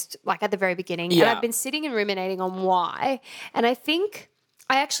on my list like at the very beginning, and I've been sitting and ruminating on why. And I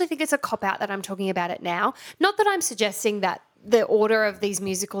actually think it's a cop-out that I'm talking about it now. Not that I'm suggesting that the order of these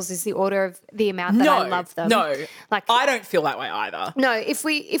musicals is the order of the amount that I love them. No, like I don't feel that way either. No,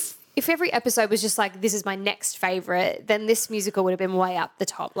 if every episode was just like, this is my next favorite, then this musical would have been way up the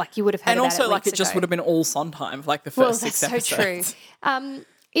top. Like you would have heard about it. And also like it just would have been all Sondheim, like the first 6 episodes. That's so true.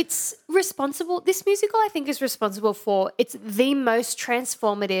 It's responsible. This musical, I think, is responsible for it's the most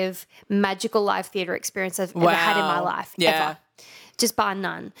transformative, magical live theatre experience I've ever had in my life, ever, just bar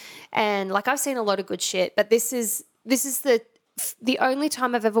none. And like I've seen a lot of good shit, but this is the only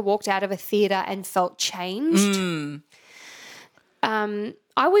time I've ever walked out of a theatre and felt changed.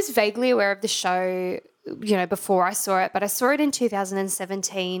 I was vaguely aware of the show, you know, before I saw it, but I saw it in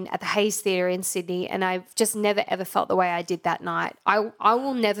 2017 at the Hayes Theatre in Sydney, and I've just never ever felt the way I did that night. I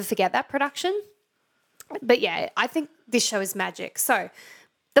will never forget that production. But yeah, I think this show is magic. So,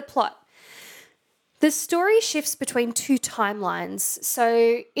 the plot. The story shifts between two timelines.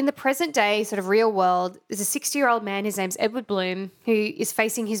 So, in the present day, sort of real world, there's a 60-year-old man, his name's Edward Bloom, who is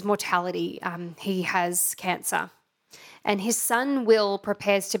facing his mortality. He has cancer. And his son, Will,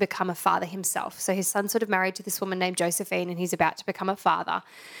 prepares to become a father himself. So his son's sort of married to this woman named Josephine, and he's about to become a father.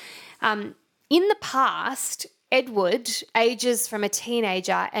 In the past, Edward ages from a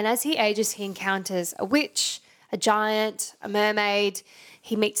teenager, and as he ages, he encounters a witch, a giant, a mermaid.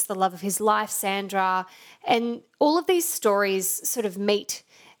 He meets the love of his life, Sandra. And all of these stories sort of meet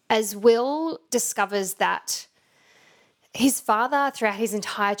as Will discovers that his father, throughout his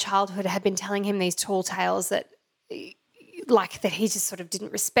entire childhood, had been telling him these tall tales that he just sort of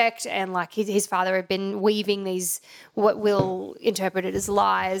didn't respect, and like his father had been weaving these what Will interpreted as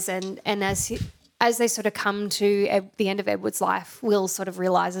lies, and as they sort of come to the end of Edward's life, Will sort of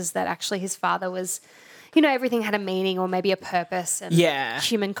realizes that actually his father was, you know, everything had a meaning or maybe a purpose, and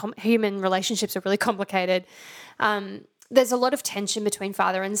human relationships are really complicated. There's a lot of tension between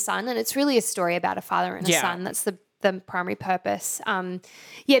father and son, and it's really a story about a father and a son. That's the primary purpose.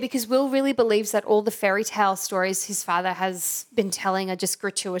 Because Will really believes that all the fairy tale stories his father has been telling are just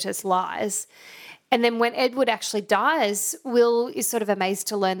gratuitous lies. And then when Edward actually dies, Will is sort of amazed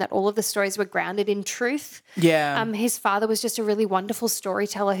to learn that all of the stories were grounded in truth. Yeah. His father was just a really wonderful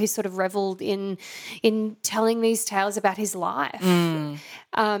storyteller who sort of reveled in telling these tales about his life.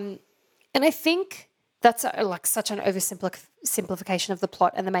 And I think that's such an oversimplification of the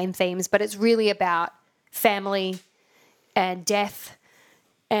plot and the main themes, but it's really about family and death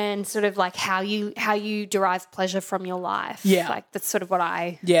and sort of like how you derive pleasure from your life. Yeah. Like that's sort of what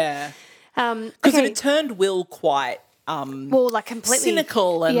I... Yeah. Because it turned Will quite... completely...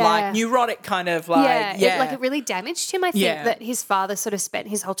 cynical and like neurotic kind of like... It really damaged him. I think that his father sort of spent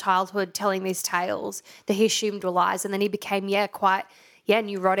his whole childhood telling these tales that he assumed were lies, and then he became quite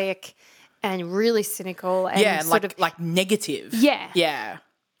neurotic and really cynical and like negative. Yeah. Yeah.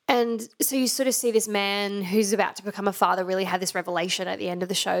 And so you sort of see this man who's about to become a father really had this revelation at the end of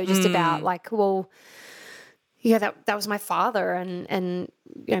the show just about like, well, that was my father, and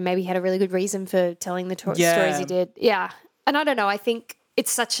you know, maybe he had a really good reason for telling the stories he did. Yeah. And I don't know, I think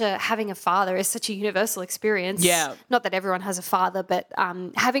it's having a father is such a universal experience. Yeah. Not that everyone has a father, but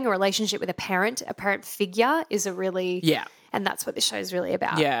having a relationship with a parent figure is a really, Yeah. and that's what this show is really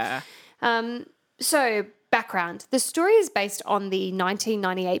about. Yeah. So, background. The story is based on the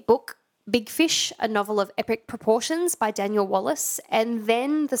 1998 book Big Fish, a novel of epic proportions by Daniel Wallace, and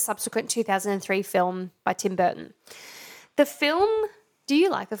then the subsequent 2003 film by Tim Burton. The film, do you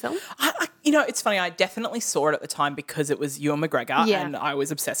like the film? It's funny. I definitely saw it at the time because it was Ewan McGregor, Yeah. and I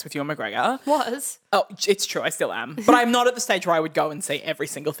was obsessed with Ewan McGregor. Was. Oh, it's true. I still am. But I'm not at the stage where I would go and see every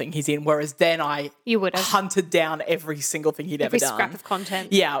single thing he's in, whereas then I You would have. hunted down every single thing he'd Every ever done. scrap of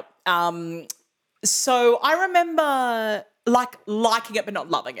content. Yeah. So I remember liking it but not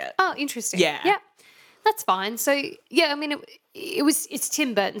loving it. Oh, interesting. Yeah. Yeah. That's fine. So, yeah, I mean, it's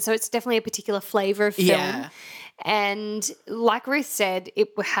Tim Burton, so it's definitely a particular flavour of film. Yeah. And like Ruth said, it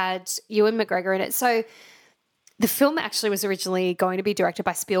had Ewan McGregor in it. So the film actually was originally going to be directed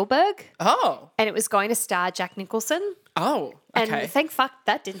by Spielberg, Oh. and it was going to star Jack Nicholson. Oh. Okay. And thank fuck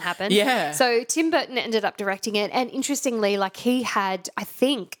that didn't happen. Yeah. So Tim Burton ended up directing it. And interestingly, like he had, I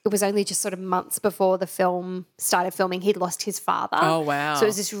think it was only just sort of months before the film started filming, he'd lost his father. Oh, wow. So it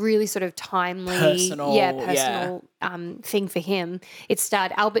was this really sort of timely, personal thing for him. It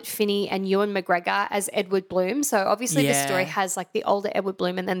starred Albert Finney and Ewan McGregor as Edward Bloom. So obviously the story has like the older Edward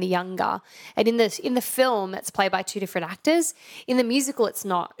Bloom and then the younger. And in the film, it's played by two different actors. In the musical, it's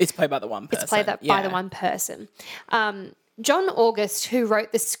not. It's played by the one person. It's played by the one person. John August, who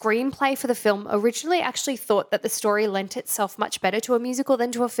wrote the screenplay for the film, originally actually thought that the story lent itself much better to a musical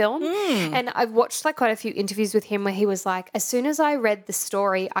than to a film. And I've watched like quite a few interviews with him where he was like, as soon as I read the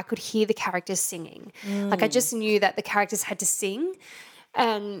story, I could hear the characters singing. Like I just knew that the characters had to sing.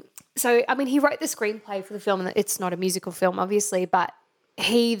 And so, I mean, he wrote the screenplay for the film, and it's not a musical film, obviously, but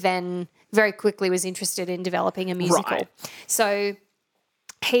he then very quickly was interested in developing a musical. Right. So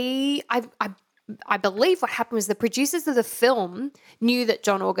I believe what happened was the producers of the film knew that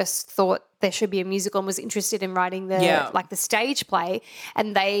John August thought there should be a musical and was interested in writing the stage play,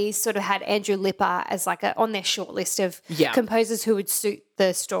 and they sort of had Andrew Lipper as like on their short list of composers who would suit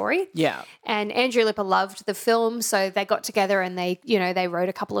the story. Yeah. And Andrew Lipper loved the film, so they got together and they wrote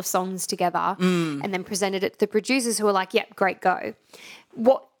a couple of songs together and then presented it to the producers who were like, "Yep, great, go."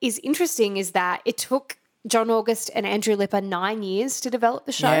 What is interesting is that it took John August and Andrew Lipper 9 years to develop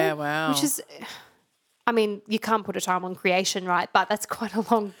the show. Yeah, wow. Which is, I mean, you can't put a time on creation, right? But that's quite a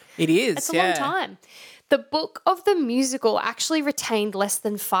long. It is. It's a long time. The book of the musical actually retained less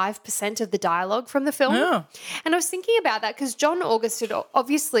than 5% of the dialogue from the film. Yeah. And I was thinking about that because John August had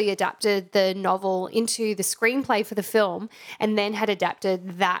obviously adapted the novel into the screenplay for the film and then had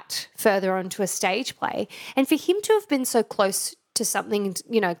adapted that further onto a stage play. And for him to have been so close to something,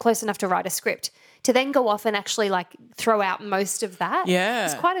 close enough to write a script, to then go off and actually like throw out most of that. Yeah.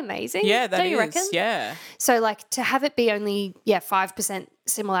 It's quite amazing. Yeah, that Don't you is. reckon? Yeah. So like to have it be only 5%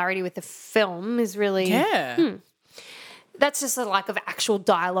 similarity with the film is really Yeah. That's just a lack of actual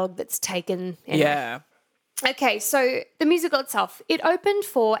dialogue that's taken. Yeah. Okay, so the musical itself, it opened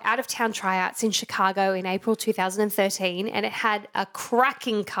for out-of-town tryouts in Chicago in April 2013, and it had a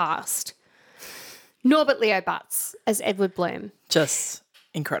cracking cast. Norbert Leo Butz as Edward Bloom. Just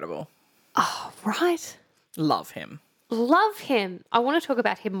incredible. Oh, right. Love him. Love him. I want to talk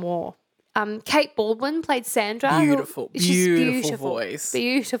about him more. Kate Baldwin played Sandra. Beautiful voice.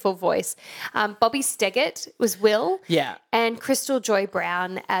 Beautiful voice. Bobby Steggett was Will. Yeah. And Crystal Joy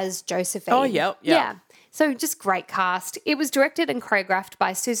Brown as Josephine. Oh, yep. Yeah. So just great cast. It was directed and choreographed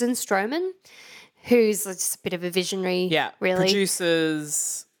by Susan Stroman, who's just a bit of a visionary, really.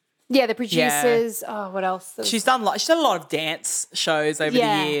 Producers. Yeah, the producers. Oh, what else? She's done a lot of dance shows over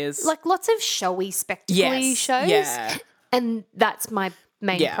the years. Like lots of showy, spectacle-y shows. Yeah. And that's my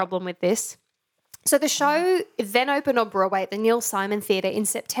main problem with this. So the show then opened on Broadway at the Neil Simon Theatre in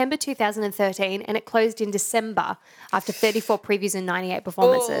September 2013, and it closed in December after 34 previews and 98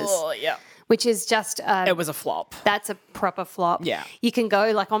 performances. Oh, yeah. Which is just It was a flop. That's a proper flop. Yeah. You can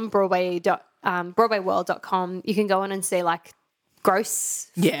go like on BroadwayWorld.com, you can go on and see like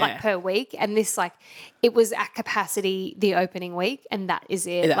gross like per week, and this like it was at capacity the opening week, and that is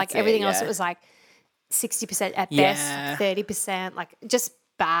it. That's like everything it, else, it was like 60% at best, 30%, like just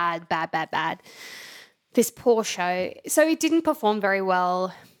bad. This poor show. So it didn't perform very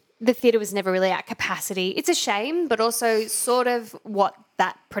well. The theatre was never really at capacity. It's a shame, but also sort of what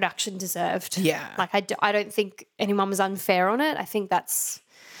that production deserved. Yeah. Like I don't think anyone was unfair on it. I think that's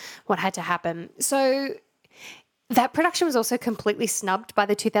what had to happen. So that production was also completely snubbed by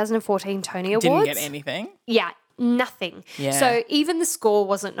the 2014 Tony Awards. Didn't get anything. Yeah, nothing. Yeah. So even the score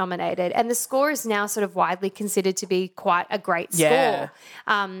wasn't nominated, and the score is now sort of widely considered to be quite a great Yeah.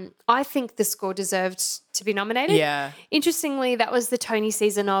 score. I think the score deserved to be nominated. Yeah. Interestingly, that was the Tony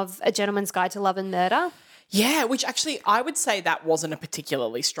season of A Gentleman's Guide to Love and Murder. Yeah, which actually I would say that wasn't a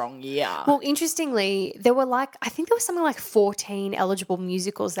particularly strong year. Well, interestingly, there were I think there was something like 14 eligible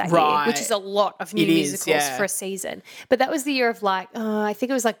musicals that year, Right. which is a lot of new It is, musicals yeah. for a season. But that was the year of I think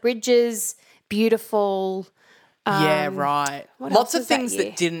it was Bridges, Beautiful. Yeah, right. what Lots else of was that things year?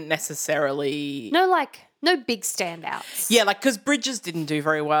 that didn't necessarily. No big standouts. Yeah, because Bridges didn't do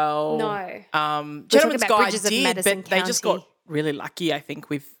very well. No. Gentleman's about Guide Bridges of did, Madison but they just County. got really lucky, I think,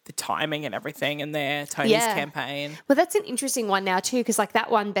 with the timing and everything and their Tony's Yeah. campaign. Well, that's an interesting one now too, because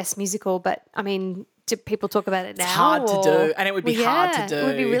that won Best Musical, but I mean, do people talk about it now? It's hard to or- do, and it would be hard to do. It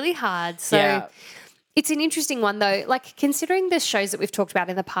would be really hard. So Yeah. it's an interesting one though. Considering the shows that we've talked about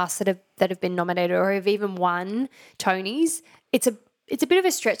in the past that have been nominated or have even won Tonys, it's a bit of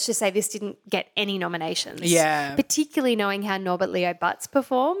a stretch to say this didn't get any nominations. Yeah. Particularly knowing how Norbert Leo Butz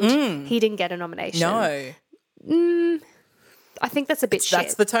performed. He didn't get a nomination. No. I think that's a bit shit.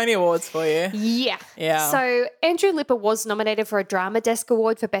 That's the Tony Awards for you. Yeah. Yeah. So Andrew Lipper was nominated for a Drama Desk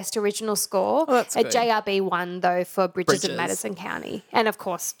Award for Best Original Score. Oh, that's good. JRB won, though, for Bridges of Bridges. Madison County. And, of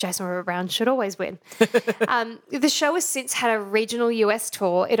course, Jason Robert Brown should always win. The show has since had a regional US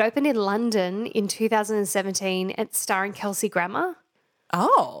tour. It opened in London in 2017 and starring Kelsey Grammer.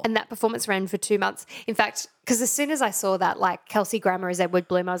 Oh. And that performance ran for 2 months. In fact, because as soon as I saw that, Kelsey Grammer as Edward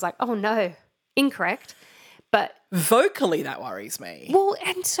Bloom, I was like, oh, no, incorrect. But Vocally, that worries me. well,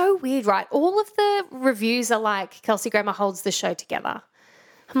 and so weird, right? All of the reviews are like Kelsey Grammer holds the show together.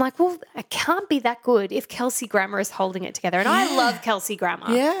 I'm like, well, it can't be that good if Kelsey Grammer is holding it together. And I love Kelsey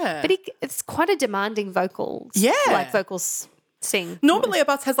Grammer. Yeah. But it's quite a demanding vocals. Yeah. Vocals sing. Normally, Leo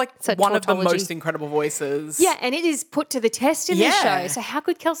Butz has So one of the tautology. most incredible voices. Yeah, and it is put to the test in this Yeah. show. So how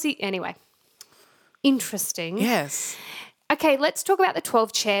could Kelsey... Anyway, interesting. Yes. Okay, let's talk about the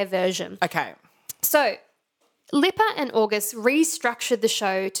 12-chair version. Okay. So Lipper and August restructured the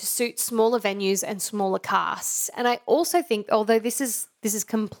show to suit smaller venues and smaller casts. And I also think, although this is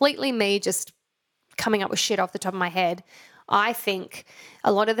completely me just coming up with shit off the top of my head, I think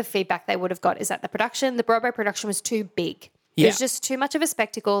a lot of the feedback they would have got is that the Broadway production was too big. It was Yeah. just too much of a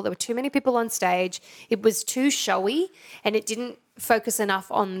spectacle. There were too many people on stage. It was too showy, and it didn't focus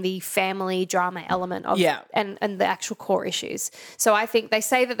enough on the family drama element of Yeah. and the actual core issues. So I think they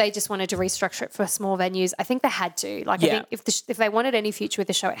say that they just wanted to restructure it for small venues. I think they had to. I Yeah. think if they wanted any future with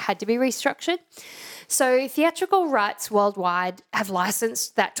the show, it had to be restructured. So theatrical rights worldwide have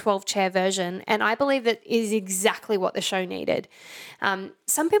licensed that 12-chair version, and I believe that is exactly what the show needed.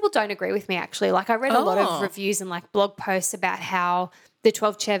 Some people don't agree with me, actually. I read a lot of Oh. reviews and blog posts about how the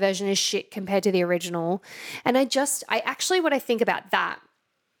 12-chair version is shit compared to the original. And what I think about that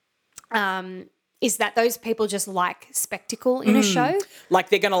is that those people just like spectacle in a show.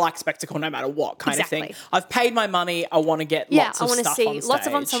 They're going to like spectacle no matter what kind of thing. Exactly. I've paid my money. I want to get Yeah, lots I of want to stuff see on stage. lots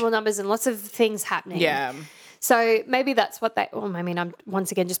of ensemble numbers and lots of things happening. Yeah. So maybe that's what I'm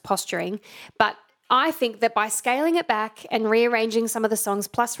once again just posturing. But I think that by scaling it back and rearranging some of the songs,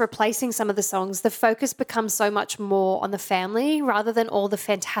 plus replacing some of the songs, the focus becomes so much more on the family rather than all the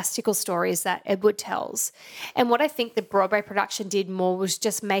fantastical stories that Edward tells. And what I think the Broadway production did more was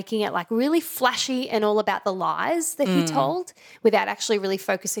just making it really flashy and all about the lies that he told without actually really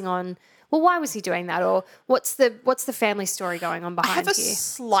focusing on, well, why was he doing that? Or what's the family story going on I behind have a here?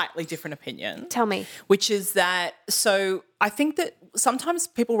 slightly different opinion. Tell me. Which is that, so I think that sometimes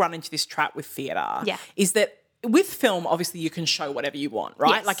people run into this trap with theatre. Yeah. Is that with film, obviously you can show whatever you want,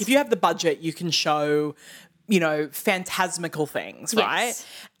 right? Yes. If you have the budget, you can show, phantasmical things, Yes. right?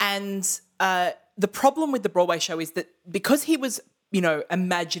 And the problem with the Broadway show is that because he was,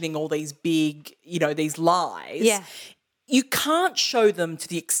 imagining all these big, these lies. Yeah. You can't show them to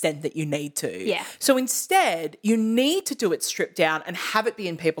the extent that you need to. Yeah. So instead, you need to do it stripped down and have it be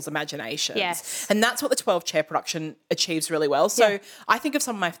in people's imaginations. Yes. And that's what the 12-chair production achieves really well. So Yeah. I think of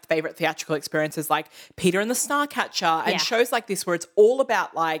some of my favourite theatrical experiences like Peter and the Starcatcher and Yeah. shows like this where it's all about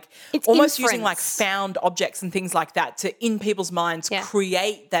It's almost using inference. found objects and things like that to, in people's minds, Yeah.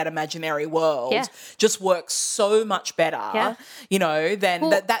 create that imaginary world. Yeah. Just works so much better, Yeah. than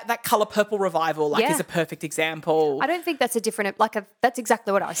that Colour Purple revival Yeah. is a perfect example. I don't think that's a different that's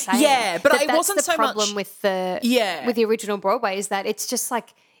exactly what I was saying. Yeah, but it that's wasn't the so problem much- with the Yeah. with the original Broadway is that it's just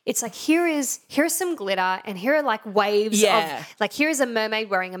here's some glitter and here are waves Yeah. of here is a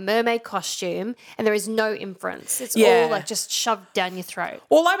mermaid wearing a mermaid costume and there is no inference. It's Yeah. all just shoved down your throat.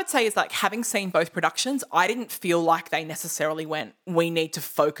 All I would say is having seen both productions, I didn't feel like they necessarily went, we need to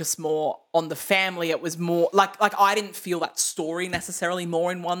focus more on the family. It was more like I didn't feel that story necessarily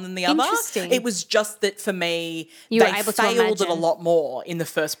more in one than the other. Interesting. It was just that for me, You were they able to failed it a imagine. lot more in the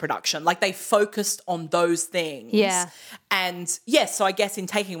first production. Like they focused on those things. Yeah. And yes, so I guess in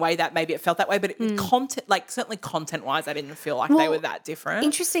taking away that, maybe it felt that way, but content, like certainly content wise, I didn't feel like they Well, were that different.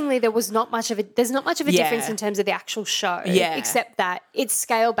 Interestingly, there's not much of a difference in terms of the actual show. Yeah. Except that it's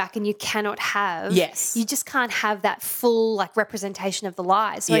scaled back and you cannot have. Yes. You just can't have that full like representation of the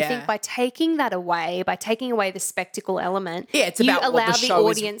lies. So I Yeah. think by taking that away, by taking away the spectacle element, Yeah, it's you about what allow the show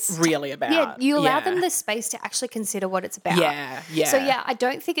is audience really about. Yeah, you allow Yeah. them the space to actually consider what it's about. Yeah, yeah. So yeah, I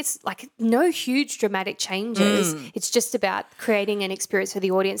don't think it's like no huge dramatic changes. Mm. It's just about creating an experience for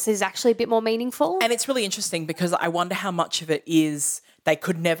the audience that is actually a bit more meaningful. And it's really interesting because I wonder how much of it is they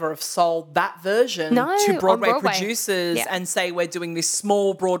could never have sold that version No, to on Broadway Broadway. producers Yeah. and say we're doing this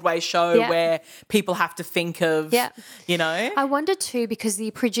small Broadway show Yeah. where people have to think of, Yeah. you know? I wonder too, because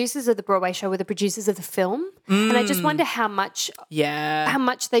the producers of the Broadway show were the producers of the film, and I just wonder how much Yeah.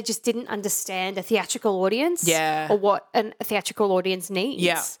 they just didn't understand a theatrical audience, Yeah. or what a theatrical audience needs.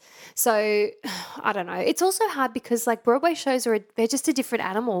 Yeah. So I don't know. It's also hard because like Broadway shows they're just a different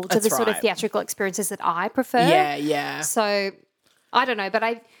animal to That's the sort of right. theatrical experiences that I prefer. Yeah, yeah. So I don't know, but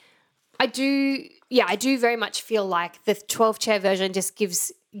I do very much feel like the 12-chair version just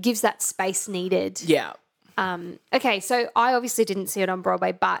gives that space needed. Yeah. Okay, so I obviously didn't see it on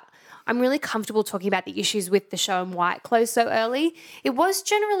Broadway, but I'm really comfortable talking about the issues with the show and why it closed so early. It was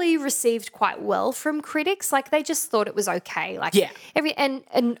generally received quite well from critics. Like they just thought it was okay. Like Yeah.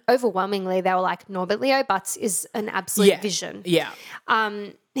 and overwhelmingly they were like, Norbert Leo Butts is an absolute Yeah. vision. Yeah.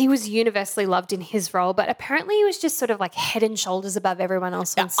 He was universally loved in his role, but apparently he was just sort of like head and shoulders above everyone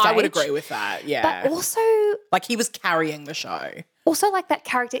else on stage. I would agree with that. Yeah. But also like he was carrying the show. like that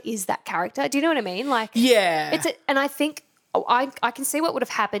character is that character. Do you know what I mean? Like Yeah. and I think I can see what would have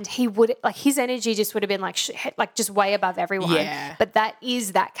happened. He would like his energy just would have been like just way above everyone. Yeah. But that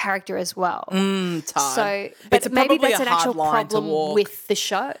is that character as well. It's hard. So, but It's maybe probably that's a an hard actual line to problem walk. with the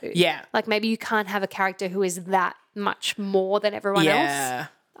show. Yeah. Like maybe you can't have a character who is that much more than everyone Yeah. else.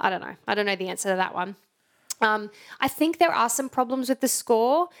 I don't know. I don't know the answer to that one. I think there are some problems with the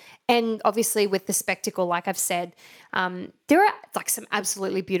score and obviously with the spectacle, like I've said. There are like some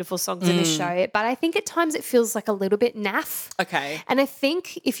absolutely beautiful songs in this show, but I think at times it feels like a little bit naff. Okay. And I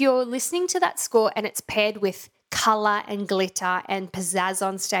think if you're listening to that score and it's paired with colour and glitter and pizzazz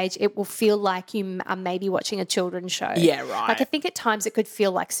on stage, it will feel like you are maybe watching a children's show. Yeah, right. Like I think at times it could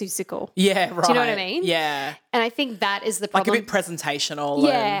feel like Seussical. Yeah, right. Do you know what I mean? Yeah. And I think that is the Like a problem. bit presentational.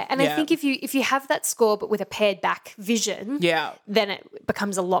 Yeah, and I think if you have that score but with a paired back vision, Yeah. then it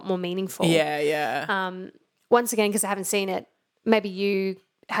becomes a lot more meaningful. Yeah, yeah. Once again, because I haven't seen it, maybe you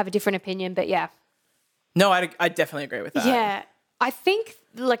have a different opinion, but yeah. No, I definitely agree with that. Yeah. I think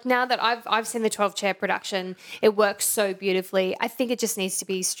like now that I've seen the 12-chair production, it works so beautifully. I think it just needs to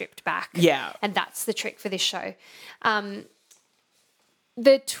be stripped back. Yeah. And that's the trick for this show.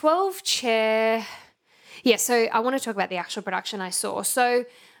 The 12-chair, yeah, so I want to talk about the actual production I saw. So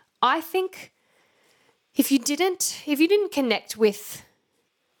I think if you didn't connect with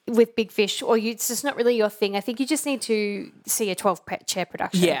Big Fish, or it's just not really your thing, I think you just need to see a 12-chair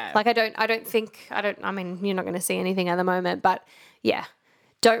production. Yeah. Like I mean, you're not going to see anything at the moment, but yeah,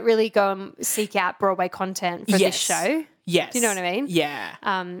 don't really go and seek out Broadway content for this show. Yes. Do you know what I mean? Yeah.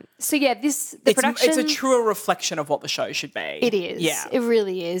 So yeah, production. It's a truer reflection of what the show should be. It is. Yeah. It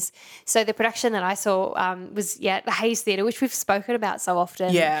really is. So the production that I saw was at the Hayes Theatre, which we've spoken about so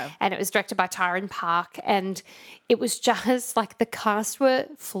often. Yeah. And it was directed by Tyron Park, and it was just like the cast were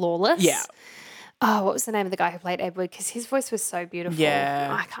flawless. Yeah. Oh, what was the name of the guy who played Edward? Because his voice was so beautiful.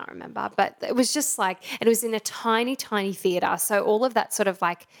 Yeah. I can't remember. But it was just like, and it was in a tiny, tiny theatre. So all of that sort of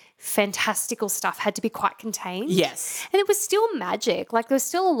like fantastical stuff had to be quite contained. Yes. And it was still magic. Like there was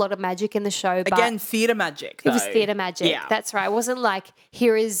still a lot of magic in the show. But Again, theatre magic. it was though. theatre magic. Yeah. That's right. It wasn't like,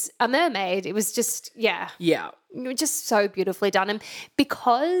 here is a mermaid. It was just, yeah. Yeah. It was just so beautifully done. And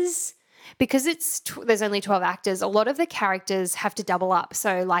because there's only 12 actors, a lot of the characters have to double up.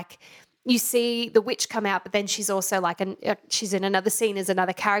 So like you see the witch come out, but then she's also like she's in another scene as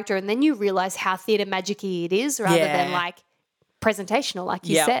another character, and then you realise how theatre magic-y it is rather than like presentational, like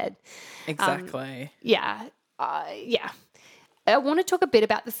you said. Exactly. Yeah. I want to talk a bit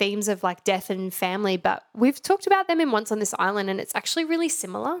about the themes of like death and family, but we've talked about them in Once on This Island, and it's actually really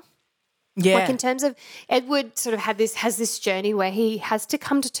similar. Yeah. Like in terms of Edward sort of has this journey where he has to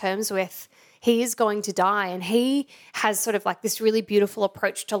come to terms with he is going to die, and he has sort of like this really beautiful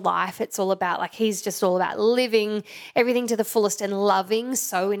approach to life. It's all about like he's just all about living everything to the fullest and loving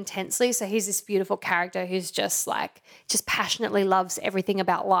so intensely. So he's this beautiful character who's just passionately loves everything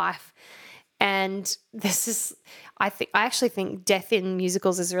about life. And I actually think death in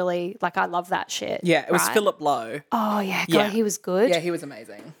musicals is really, like, I love that shit. Yeah, it was right? Philip Lowe. Oh, yeah. God, Yeah. he was good. Yeah, he was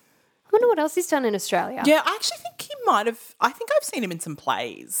amazing. I wonder what else he's done in Australia. Yeah, I actually think he might have. I think I've seen him in some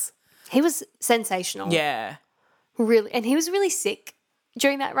plays. He was sensational. Yeah. Really. And he was really sick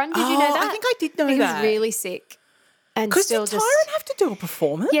during that run. Did you know that? I think I did know he that. was really sick. And Because still did just. Tyrone have to do a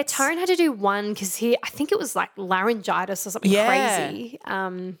performance? Yeah, Tyrone had to do one because I think it was like laryngitis or something Yeah. crazy.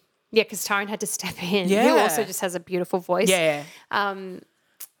 Yeah, because Tyrone had to step in. Yeah. Who also just has a beautiful voice. Yeah.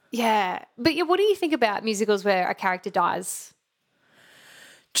 Yeah. But yeah, what do you think about musicals where a character dies?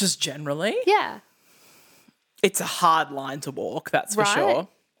 Just generally. Yeah. It's a hard line to walk, that's for Right. sure.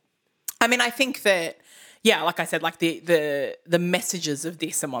 I mean, I think that, yeah, like I said, like the messages of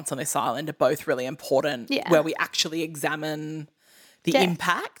this and Once on This Island are both really important, Yeah. where we actually examine the Death.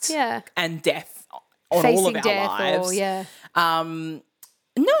 impact Yeah. and death on Facing all of our death lives. or, yeah.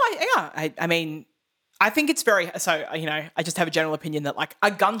 No, I mean, I think it's very, so, I just have a general opinion that like a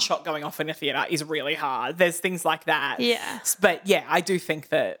gunshot going off in a theatre is really hard. There's things like that. Yeah. But yeah, I do think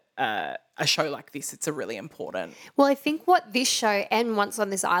that a show like this, it's a really important. Well, I think what this show and Once on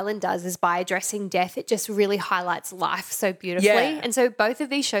This Island does is by addressing death, it just really highlights life so beautifully. Yeah. And so both of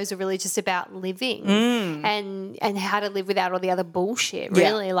these shows are really just about living and how to live without all the other bullshit, Yeah.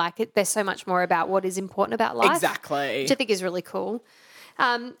 really. Like there's so much more about what is important about life. Exactly. Which I think is really cool.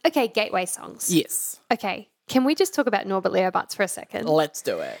 Okay, gateway songs. Yes. Okay, can we just talk about Norbert Leo Butz for a second? Let's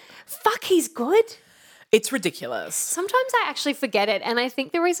do it. Fuck, he's good. It's ridiculous. Sometimes I actually forget it, and I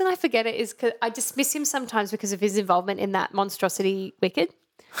think the reason I forget it is because I dismiss him sometimes because of his involvement in that monstrosity Wicked.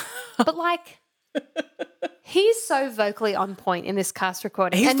 But like, he's so vocally on point in this cast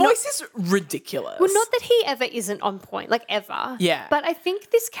recording. His and voice is ridiculous. well, not that he ever isn't on point, like ever. Yeah. But I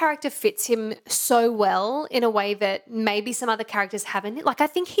think this character fits him so well in a way that maybe some other characters haven't. Like, I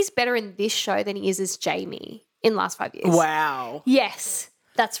think he's better in this show than he is as Jamie in Last 5 Years. Wow. Yes,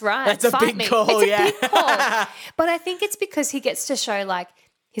 that's right. That's a Fight big call, It's yeah. a big call. But I think it's because he gets to show like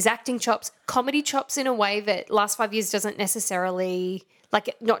his acting chops, comedy chops in a way that Last 5 Years doesn't necessarily,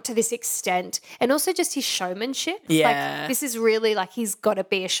 like not to this extent. And also just his showmanship. Yeah. Like this is really like he's got to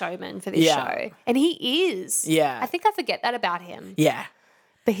be a showman for this Yeah. show. And he is. Yeah. I think I forget that about him. Yeah.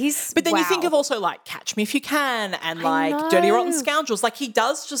 But Then you think wow. of also like Catch Me If You Can and like Dirty Rotten know. Scoundrels. Like he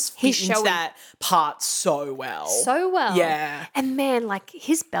does just fit He's into showing- that part so well. so well. Yeah. And man, like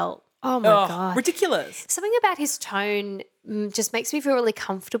his belt. Oh my Oh, God. ridiculous. Something about his tone just makes me feel really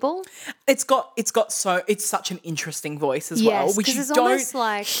comfortable. It's such an interesting voice as Yes, well, which 'cause you it's don't almost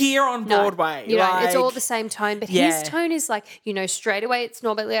like- hear on No, Broadway. you know, it's all like- the same tone, but Yeah. his tone is like, straight away it's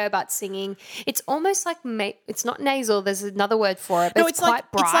Norbert Leo Butz singing. It's almost like, it's not nasal, there's another word for it, but No, it's quite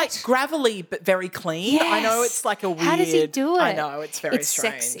like bright. it's like gravelly but very clean. I know it's like a weird. How does he do I it? know it's very It's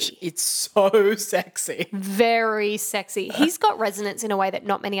strange. sexy. It's so sexy. Very sexy. He's got resonance in a way that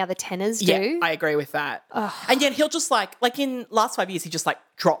not many other tenors do. Yeah, I agree with that. And yet he'll just like in Last 5 Years, he just like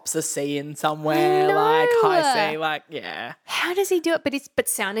drops a C in somewhere, I like high know. C, like yeah, How does he do it? But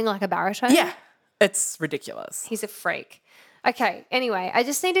sounding like a baritone. yeah. It's ridiculous. He's a freak. Okay, anyway, I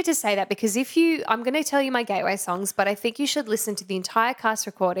just needed to say that because I'm going to tell you my gateway songs, but I think you should listen to the entire cast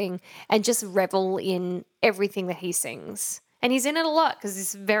recording and just revel in everything that he sings. And he's in it a lot because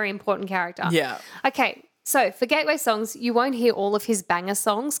he's a very important character. Yeah. Okay, so for gateway songs, you won't hear all of his banger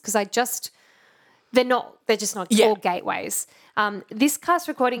songs because they're just not Yeah. all gateways. This cast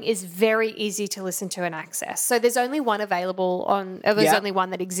recording is very easy to listen to and access. So there's only one available there's Yeah. only one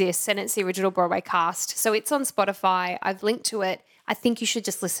that exists, and it's the original Broadway cast. So it's on Spotify. I've linked to it. I think you should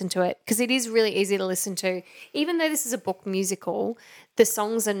just listen to it because it is really easy to listen to. Even though this is a book musical, the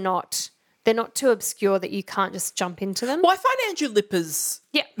songs they're not too obscure that you can't just jump into them. Well, I find Andrew Lipper's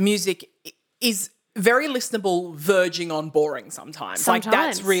Yeah. music is very listenable, verging on boring sometimes. Like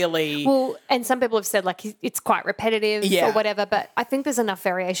that's Sometimes. really. Well, and some people have said like it's quite repetitive Yeah. or whatever, but I think there's enough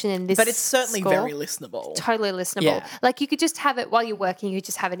variation in this. but it's certainly score. very listenable. Totally listenable. Yeah. Like you could just have it while you're working, you could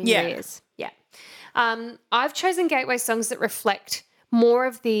just have it in Yeah. your ears. Yeah. I've chosen gateway songs that reflect more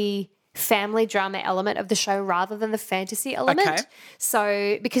of the family drama element of the show rather than the fantasy element. Okay.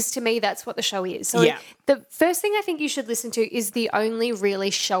 So, because to me, that's what the show is. So, Yeah. the first thing I think you should listen to is the only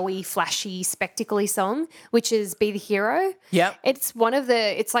really showy, flashy, spectacle-y song, which is Be the Hero. Yep. It's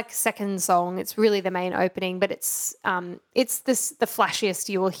it's like second song. It's really the main opening, but it's the flashiest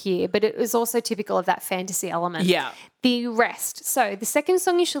you will hear, but it is also typical of that fantasy element. Yeah. The rest. So the second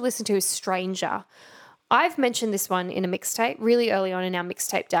song you should listen to is Stranger. I've mentioned this one in a mixtape really early on in our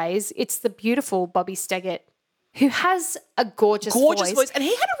mixtape days. It's the beautiful Bobby Steggett who has a gorgeous voice. And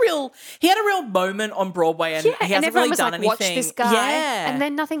he had a real moment on Broadway, and he and hasn't everyone really was done like, anything. watch this guy. Yeah. And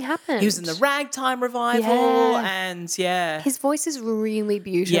then nothing happened. He was in the Ragtime revival, Yeah. and yeah. His voice is really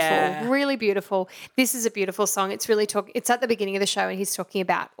beautiful. Yeah. Really beautiful. This is a beautiful song. It's really it's at the beginning of the show, and he's talking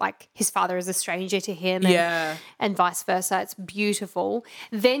about like his father is a stranger to him and vice versa. It's beautiful.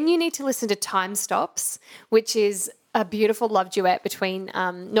 Then you need to listen to Time Stops, which is a beautiful love duet between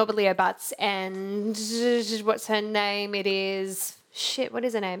Norbert Leo Butz and what's her name? It is what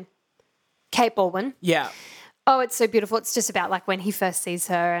is her name? Kate Baldwin. Yeah. Oh, it's so beautiful. It's just about like when he first sees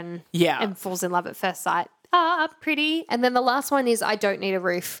her and falls in love at first sight. Pretty. And then the last one is I Don't Need a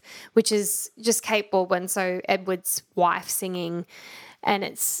Roof, which is just Kate Baldwin, so Edward's wife, singing, and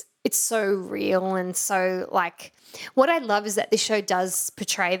it's so real and so like what I love is that this show does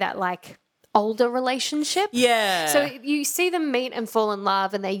portray that like older relationship. Yeah. So you see them meet and fall in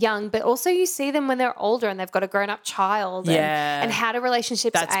love and they're young, but also you see them when they're older and they've got a grown-up child and how do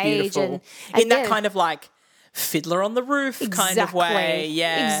relationships That's age. beautiful. And in that kind of like Fiddler on the Roof kind of way.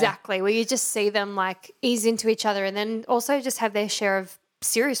 Yeah. Exactly. Where you just see them like ease into each other and then also just have their share of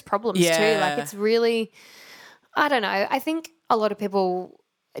serious problems too. Like it's really, I don't know. I think a lot of people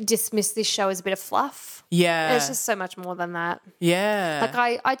dismiss this show as a bit of fluff. Yeah. And it's just so much more than that. Yeah.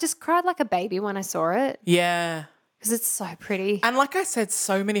 Like I just cried like a baby when I saw it. Yeah. Because it's so pretty. And like I said,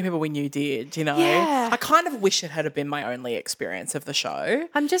 so many people we knew did, you know. Yeah. I kind of wish it had been my only experience of the show.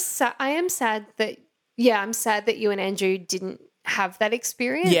 I'm just I am sad that I'm sad that you and Andrew didn't have that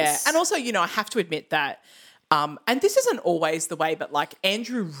experience. Yeah. And also, you know, I have to admit that and this isn't always the way, but like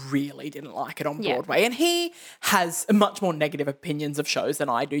Andrew really didn't like it on Broadway, and he has much more negative opinions of shows than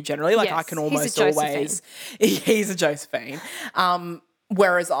I do generally. Like I can almost always, he's a Josephine.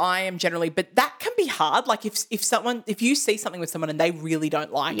 Whereas I am generally, but that can be hard. Like if you see something with someone and they really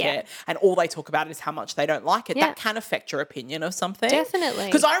don't like it and all they talk about is how much they don't like it, that can affect your opinion of something. Definitely.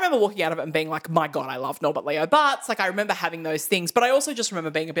 Because I remember walking out of it and being like, my God, I love Norbert Leo Butz. Like I remember having those things, but I also just remember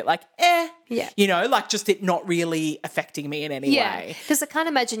being a bit like, you know, like just it not really affecting me in any way. Because I can't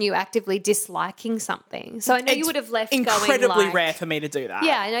imagine you actively disliking something. So I know you would have left incredibly going rare for me to do that.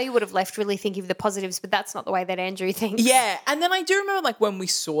 Yeah, I know you would have left really thinking of the positives, but that's not the way that Andrew thinks. Yeah, and then I do remember like when we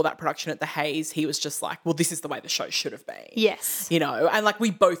saw that production at the Hayes, he was just like, well, this is the way the show should have been. Yes. You know, and like we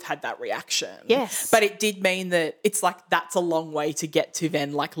both had that reaction. Yes. But it did mean that it's like that's a long way to get to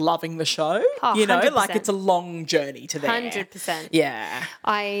then like loving the show. Oh, you know, 100%. like it's a long journey to there. 100%. Yeah.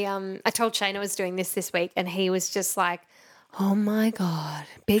 I told Shane I was doing this week and he was just like, oh my God,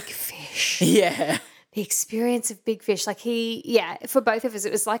 Big Fish. Yeah. The experience of Big Fish. Like for both of us,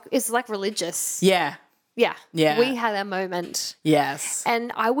 it was like religious. Yeah. Yeah. Yeah. We had a moment. Yes.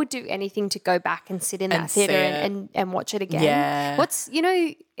 And I would do anything to go back and sit in that theatre and watch it again. Yeah.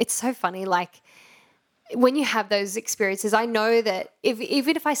 It's so funny. Like when you have those experiences, I know that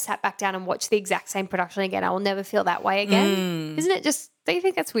even if I sat back down and watched the exact same production again, I will never feel that way again. Isn't it just, do you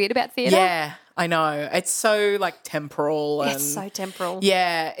think that's weird about theatre? Yeah, I know. It's so like temporal. And It's so temporal.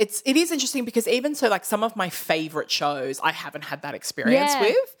 yeah, it is interesting because even so like some of my favourite shows I haven't had that experience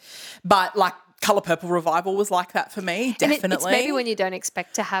with. But like Colour Purple Revival was like that for me, definitely. And it's maybe when you don't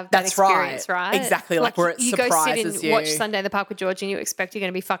expect to have that experience, right? Exactly, like where it surprises go sit and watch Sunday in the Park with George and you expect you're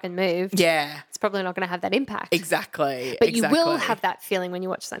going to be fucking moved. Yeah. It's probably not going to have that impact. Exactly. But you will have that feeling when you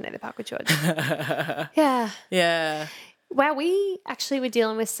watch Sunday in the Park with George. Yeah. Yeah. Wow, we actually were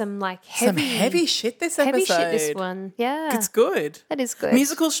dealing with some like heavy shit this episode. Heavy shit this one. Yeah. It's good. That is good.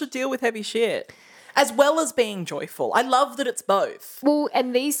 Musicals should deal with heavy shit. As well as being joyful. I love that it's both. Well,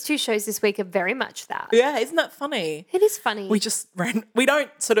 and these two shows this week are very much that. Yeah, isn't that funny? It is funny. We don't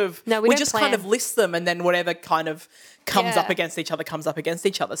sort of, we don't just plan. kind of list them and then whatever kind of comes up against each other comes up against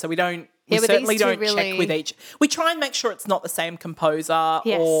each other. So we certainly don't check with each. We try and make sure it's not the same composer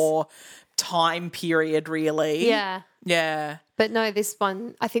or time period really. Yeah. Yeah. But no, this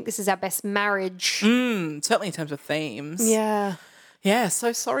one, I think this is our best marriage. Certainly in terms of themes. Yeah. Yeah,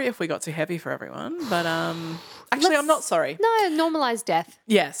 so sorry if we got too heavy for everyone, but actually I'm not sorry. No, normalise death.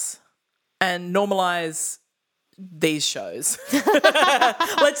 Yes, and normalise these shows.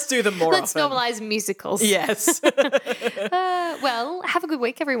 Let's do them more Let's often. normalise musicals. Yes. Well, have a good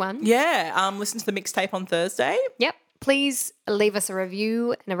week, everyone. Yeah, listen to the mixtape on Thursday. Yep. Please leave us a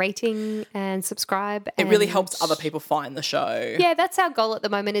review and a rating and subscribe. It really helps other people find the show. Yeah, that's our goal at the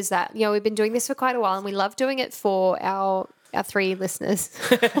moment is that, you know, we've been doing this for quite a while and we love doing it for our 3 listeners.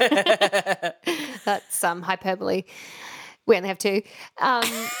 That's hyperbole. We only have 2.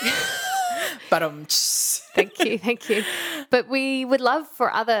 But Thank you, thank you. But we would love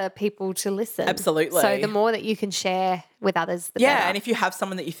for other people to listen. Absolutely. So the more that you can share with others, the yeah, better. and if you have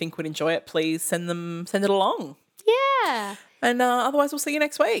someone that you think would enjoy it, please send it along. Yeah. And otherwise, we'll see you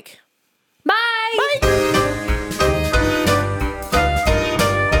next week. Bye. Bye.